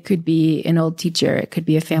 It could be an old teacher, it could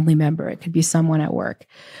be a family member, it could be someone at work.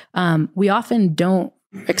 We often don't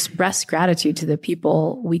express gratitude to the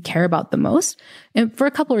people we care about the most. And for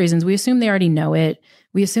a couple of reasons, we assume they already know it.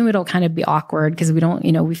 We assume it'll kind of be awkward because we don't,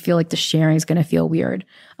 we feel like the sharing is going to feel weird.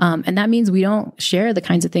 And that means we don't share the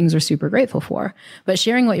kinds of things we're super grateful for. But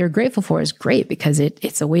sharing what you're grateful for is great because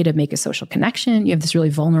it's a way to make a social connection. You have this really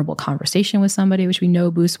vulnerable conversation with somebody, which we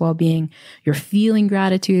know boosts well-being. You're feeling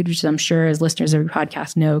gratitude, which I'm sure as listeners of your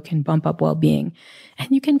podcast know can bump up well-being.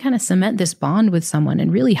 And you can kind of cement this bond with someone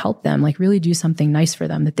and really help them, like really do something nice for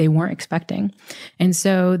them that they weren't expecting. And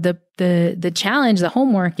so the challenge, the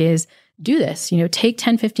homework is do this, take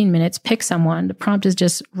 10, 15 minutes, pick someone. The prompt is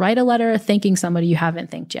just write a letter thanking somebody you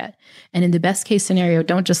haven't thanked yet. And in the best case scenario,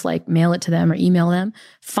 don't just like mail it to them or email them,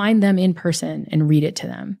 find them in person and read it to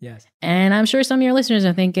them. Yes. And I'm sure some of your listeners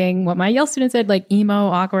are thinking what my Yale student said, like emo,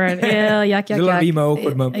 awkward, yuck. A lot of emo,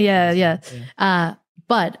 awkward moment. Yeah.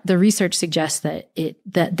 But the research suggests that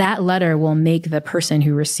that letter will make the person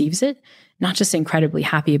who receives it not just incredibly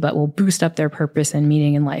happy, but will boost up their purpose and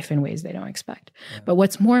meaning in life in ways they don't expect. Yeah. But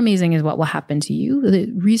what's more amazing is what will happen to you.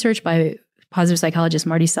 The research by positive psychologist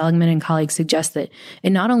Marty Seligman and colleagues suggests that it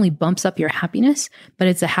not only bumps up your happiness, but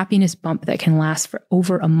it's a happiness bump that can last for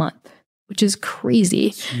over a month, which is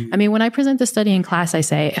crazy. I mean, when I present the study in class, I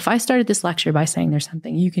say, if I started this lecture by saying there's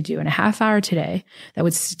something you could do in a half hour today that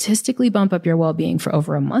would statistically bump up your well-being for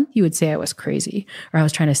over a month, you would say I was crazy or I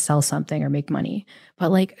was trying to sell something or make money. But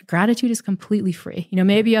like gratitude is completely free.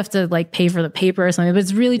 Maybe you have to like pay for the paper or something, but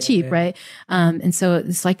it's really cheap, right? And so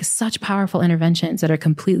it's like such powerful interventions that are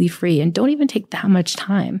completely free and don't even take that much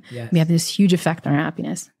time. Yes. We have this huge effect on our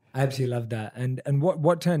happiness. I absolutely love that. And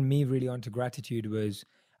what turned me really onto gratitude was,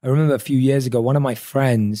 I remember a few years ago, one of my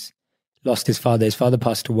friends lost his father. His father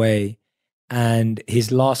passed away, and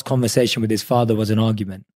his last conversation with his father was an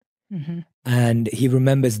argument. And he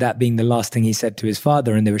remembers that being the last thing he said to his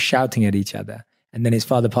father, and they were shouting at each other. And then his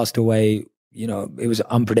father passed away. It was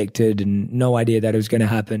unpredicted and no idea that it was going to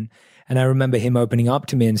happen. And I remember him opening up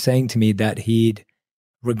to me and saying to me that he'd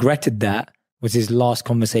regretted that was his last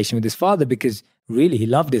conversation with his father because really he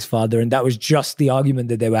loved his father, and that was just the argument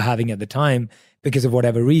that they were having at the time because of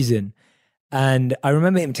whatever reason. And I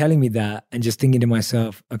remember him telling me that and just thinking to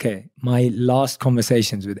myself, okay, my last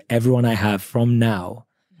conversations with everyone I have from now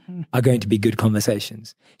are going to be good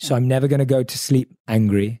conversations. So I'm never going to go to sleep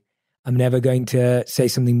angry. I'm never going to say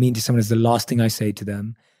something mean to someone as the last thing I say to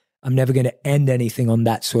them. I'm never going to end anything on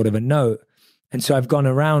that sort of a note. And so I've gone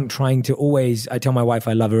around trying to always, I tell my wife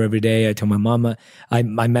I love her every day. I tell my mama, I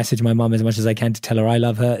message my mom as much as I can to tell her I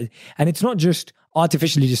love her. And it's not just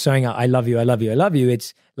artificially just saying, I love you, I love you, I love you.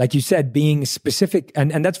 It's like you said, being specific.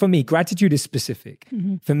 And that's for me, gratitude is specific.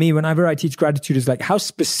 For me, whenever I teach gratitude, is like, how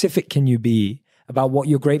specific can you be about what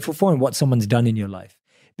you're grateful for and what someone's done in your life?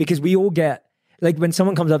 Because we all get, like when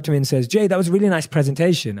someone comes up to me and says, Jay, that was a really nice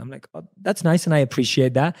presentation. I'm like, oh, that's nice and I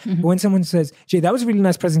appreciate that. But when someone says, Jay, that was a really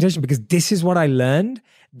nice presentation because this is what I learned,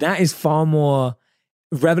 that is far more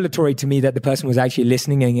revelatory to me that the person was actually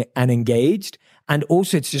listening and engaged. And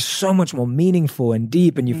also it's just so much more meaningful and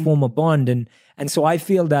deep and you form a bond. And so I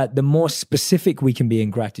feel that the more specific we can be in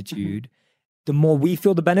gratitude, the more we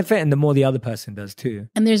feel the benefit and the more the other person does too.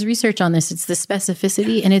 And there's research on this. It's the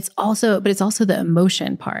specificity and it's also the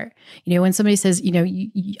emotion part. When somebody says,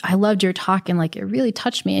 I loved your talk and like, it really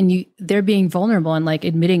touched me, and they're being vulnerable and like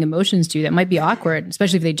admitting emotions to you that might be awkward,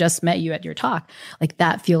 especially if they just met you at your talk, like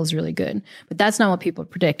that feels really good. But that's not what people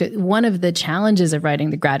predict. One of the challenges of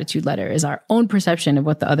writing the gratitude letter is our own perception of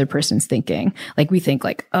what the other person's thinking. Like we think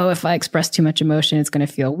like, oh, if I express too much emotion, it's going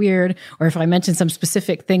to feel weird. Or if I mention some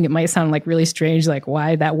specific thing, it might sound like really strange, like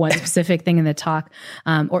why that one specific thing in the talk.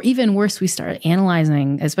 Or even worse, we start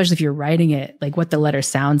analyzing, especially if you're writing it, like what the letter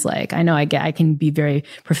sounds like. I know I can be very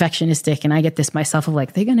perfectionistic, and I get this myself of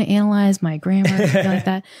like, they're going to analyze my grammar, something like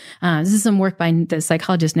that. This is some work by the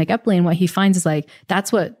psychologist Nick Epley, and what he finds is like,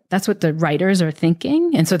 that's what the writers are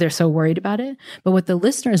thinking. And so they're so worried about it. But what the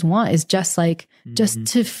listeners want is just like, just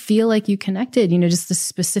to feel like you connected, just the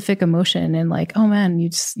specific emotion and like, oh man, you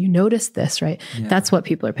noticed this, right? Yeah. That's what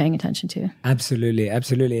people are paying attention to. Absolutely.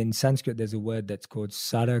 In Sanskrit, there's a word that's called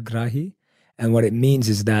saragrahi. And what it means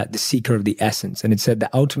is that the seeker of the essence. And it said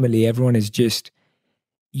that ultimately everyone is just,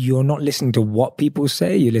 you're not listening to what people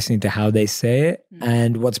say, you're listening to how they say it.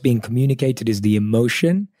 And what's being communicated is the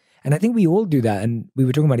emotion. And I think we all do that. And we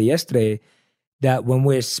were talking about it yesterday, that when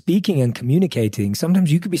we're speaking and communicating,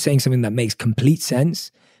 sometimes you could be saying something that makes complete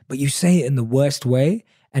sense, but you say it in the worst way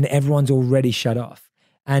and everyone's already shut off.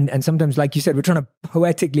 And sometimes, like you said, we're trying to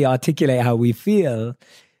poetically articulate how we feel,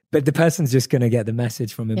 but the person's just going to get the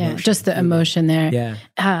message from emotion. Yeah, just the emotion there. Yeah.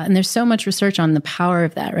 And there's so much research on the power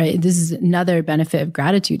of that, right? This is another benefit of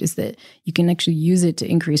gratitude, is that you can actually use it to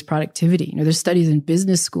increase productivity. There's studies in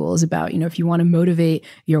business schools about, if you want to motivate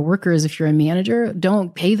your workers, if you're a manager,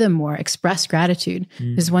 don't pay them more, express gratitude.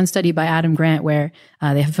 There's one study by Adam Grant where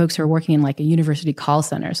they have folks who are working in like a university call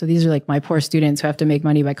center. So these are like my poor students who have to make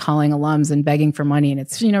money by calling alums and begging for money. And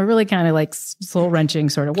it's, really kind of like soul wrenching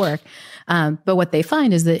sort of work. But what they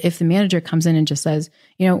find is that if the manager comes in and just says,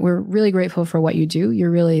 we're really grateful for what you do, you're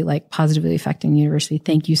really like positively affecting the university,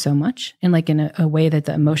 thank you so much, and like in a way that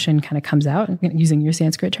the emotion kind of comes out, using your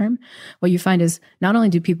Sanskrit term, what you find is not only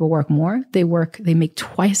do people work more, they make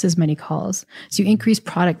twice as many calls. So you increase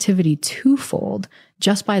productivity twofold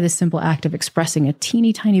just by the simple act of expressing a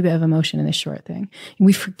teeny tiny bit of emotion in this short thing.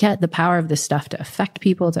 We forget the power of this stuff to affect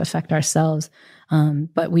people, to affect ourselves.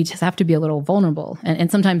 But we just have to be a little vulnerable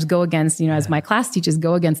and sometimes go against, as my class teaches,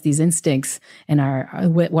 go against these instincts and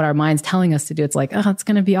what our mind's telling us to do. It's like, oh, it's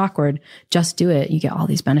going to be awkward. Just do it. You get all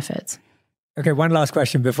these benefits. Okay, one last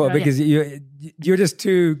question because you're just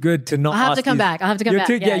too good to not. I'll have to come back.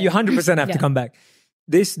 Yeah, you 100% have to come back.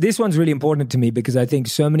 This one's really important to me because I think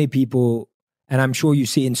so many people, and I'm sure you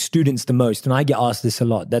see in students the most, and I get asked this a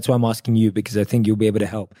lot. That's why I'm asking you, because I think you'll be able to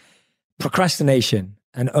help. Procrastination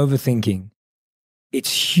and overthinking.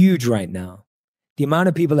 It's huge right now. The amount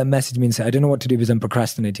of people that message me and say, I don't know what to do because I'm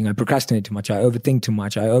procrastinating. I procrastinate too much. I overthink too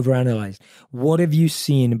much. I overanalyze. What have you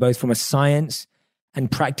seen, both from a science and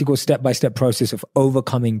practical step-by-step process of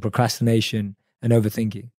overcoming procrastination and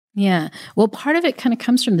overthinking? Yeah. Well, part of it kind of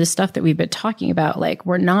comes from this stuff that we've been talking about. Like,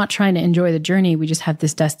 we're not trying to enjoy the journey. We just have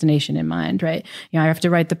this destination in mind, right? I have to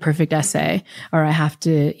write the perfect essay, or I have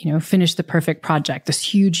to, finish the perfect project, this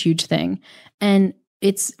huge, huge thing. And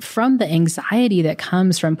it's from the anxiety that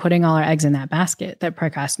comes from putting all our eggs in that basket that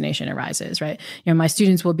procrastination arises, right? My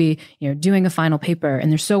students will be, doing a final paper and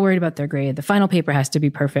they're so worried about their grade. The final paper has to be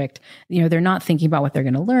perfect. They're not thinking about what they're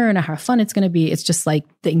going to learn or how fun it's going to be. It's just like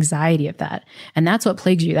the anxiety of that. And that's what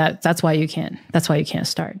plagues you. That's why you can't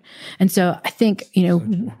start. And so I think,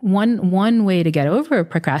 one way to get over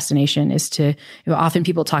procrastination is to, often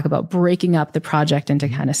people talk about breaking up the project into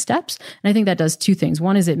kind of steps. And I think that does two things.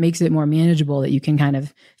 One is it makes it more manageable, that you can kind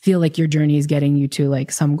of feel like your journey is getting you to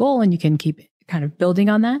like some goal and you can keep kind of building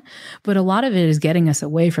on that. But a lot of it is getting us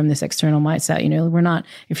away from this external mindset. We're not,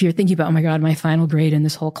 if you're thinking about, oh my God, my final grade in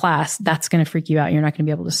this whole class, that's going to freak you out. You're not going to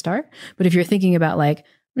be able to start. But if you're thinking about like,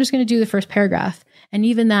 I'm just going to do the first paragraph, and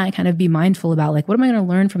even that, kind of be mindful about like, what am I going to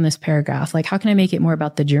learn from this paragraph? Like, how can I make it more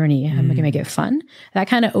about the journey? How am I going to make it fun? That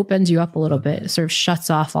kind of opens you up a little bit. It sort of shuts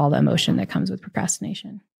off all the emotion that comes with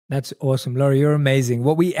procrastination. That's awesome. Laurie, you're amazing.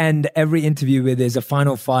 What we end every interview with is a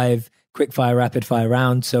final 5 quick fire, rapid fire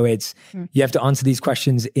round. So it's, you have to answer these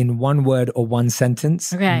questions in one word or one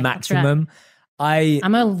sentence, maximum.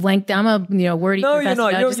 I'm a wordy No, you're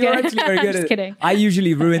not. You're actually very good at it. Just kidding. I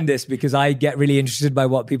usually ruin this because I get really interested by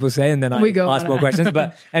what people say and then I ask more questions.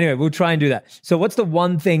 But anyway, we'll try and do that. So what's the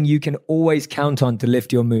one thing you can always count on to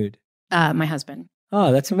lift your mood? My husband.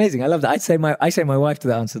 Oh, that's amazing. I love that. I say my wife to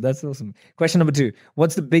that answer. That's awesome. Question number 2.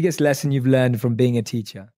 What's the biggest lesson you've learned from being a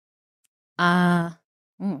teacher?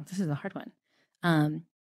 This is a hard one.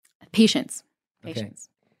 Patience. Okay.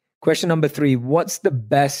 Question number 3, what's the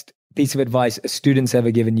best piece of advice a student's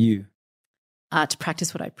ever given you? To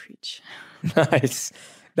practice what I preach. Nice.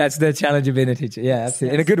 That's the challenge of being a teacher. Yeah,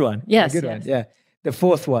 absolutely. And a good one. Yes. A good one. Yeah. The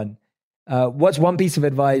 4th one. What's one piece of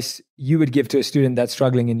advice you would give to a student that's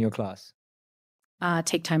struggling in your class?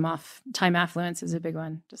 Take time off. Time affluence is a big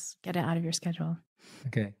one. Just get it out of your schedule.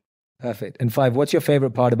 Okay. Perfect. And 5, what's your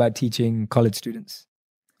favorite part about teaching college students?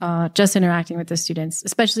 Just interacting with the students,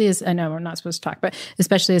 especially as, I know we're not supposed to talk, but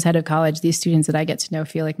especially as head of college, these students that I get to know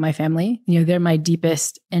feel like my family. You know, they're my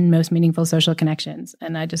deepest and most meaningful social connections.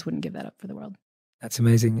 And I just wouldn't give that up for the world. That's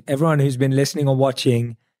amazing. Everyone who's been listening or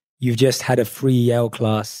watching, you've just had a free Yale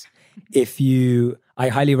class. I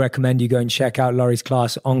highly recommend you go and check out Laurie's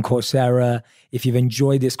class on Coursera. If you've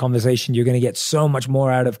enjoyed this conversation, you're going to get so much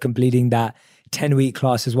more out of completing that 10-week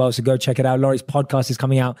class as well. So go check it out. Laurie's podcast is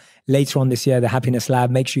coming out later on this year, The Happiness Lab.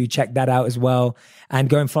 Make sure you check that out as well. And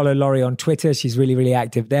go and follow Laurie on Twitter. She's really, really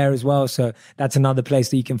active there as well. So that's another place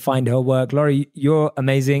that you can find her work. Laurie, you're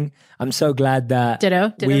amazing. I'm so glad that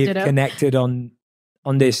we've connected on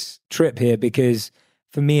this trip here, because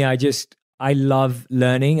for me, I love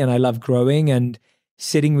learning and I love growing, and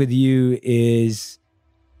sitting with you is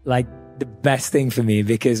like the best thing for me,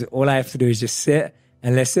 because all I have to do is just sit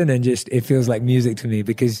and listen, and just, it feels like music to me,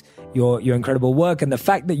 because your incredible work and the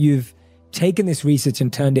fact that you've taken this research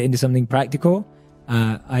and turned it into something practical.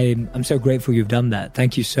 I'm so grateful you've done that.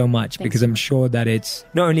 Thank you so much. Thanks. Because I'm sure that it's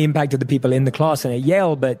not only impacted the people in the class and at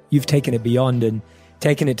Yale, but you've taken it beyond and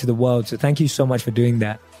taken it to the world. So thank you so much for doing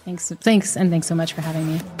that. Thanks. And thanks so much for having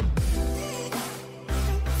me.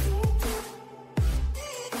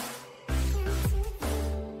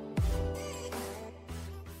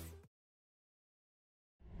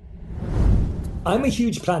 I'm a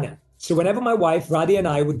huge planner, so whenever my wife Radhi and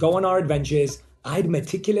I would go on our adventures, I'd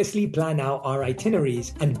meticulously plan out our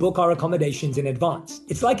itineraries and book our accommodations in advance.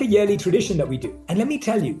 It's like a yearly tradition that we do. And let me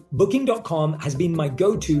tell you, Booking.com has been my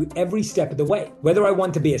go-to every step of the way. Whether I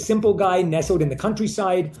want to be a simple guy nestled in the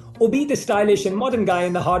countryside or be the stylish and modern guy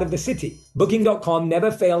in the heart of the city, Booking.com never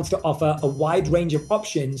fails to offer a wide range of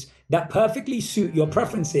options that perfectly suit your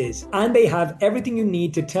preferences, and they have everything you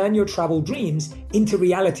need to turn your travel dreams into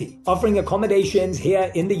reality, offering accommodations here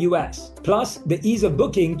in the US. Plus, the ease of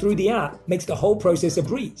booking through the app makes the whole process a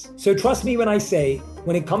breeze. So trust me when I say,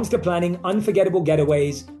 when it comes to planning unforgettable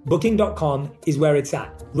getaways, Booking.com is where it's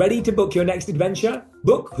at. Ready to book your next adventure?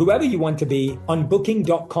 Book whoever you want to be on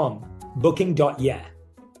Booking.com. Booking.yeah.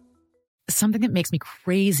 Something that makes me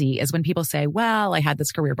crazy is when people say, well, I had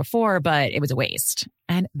this career before, but it was a waste.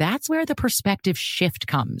 And that's where the perspective shift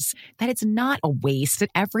comes, that it's not a waste, that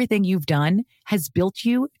everything you've done has built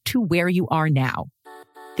you to where you are now.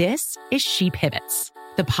 This is She Pivots,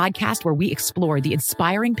 the podcast where we explore the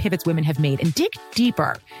inspiring pivots women have made and dig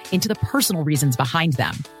deeper into the personal reasons behind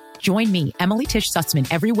them. Join me, Emily Tish Sussman,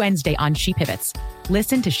 every Wednesday on She Pivots.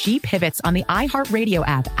 Listen to She Pivots on the iHeartRadio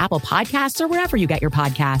app, Apple Podcasts, or wherever you get your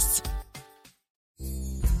podcasts.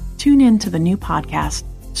 Tune in to the new podcast,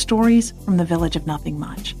 Stories from the Village of Nothing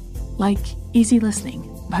Much. Like easy listening,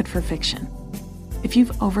 but for fiction. If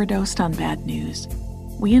you've overdosed on bad news,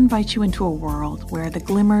 we invite you into a world where the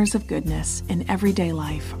glimmers of goodness in everyday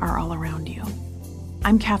life are all around you.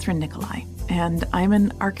 I'm Catherine Nicolai, and I'm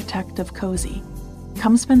an architect of cozy.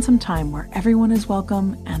 Come spend some time where everyone is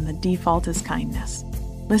welcome and the default is kindness.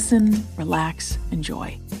 Listen, relax,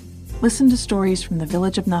 enjoy. Listen to Stories from the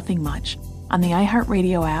Village of Nothing Much on the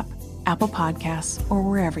iHeartRadio app, Apple Podcasts, or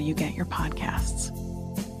wherever you get your podcasts.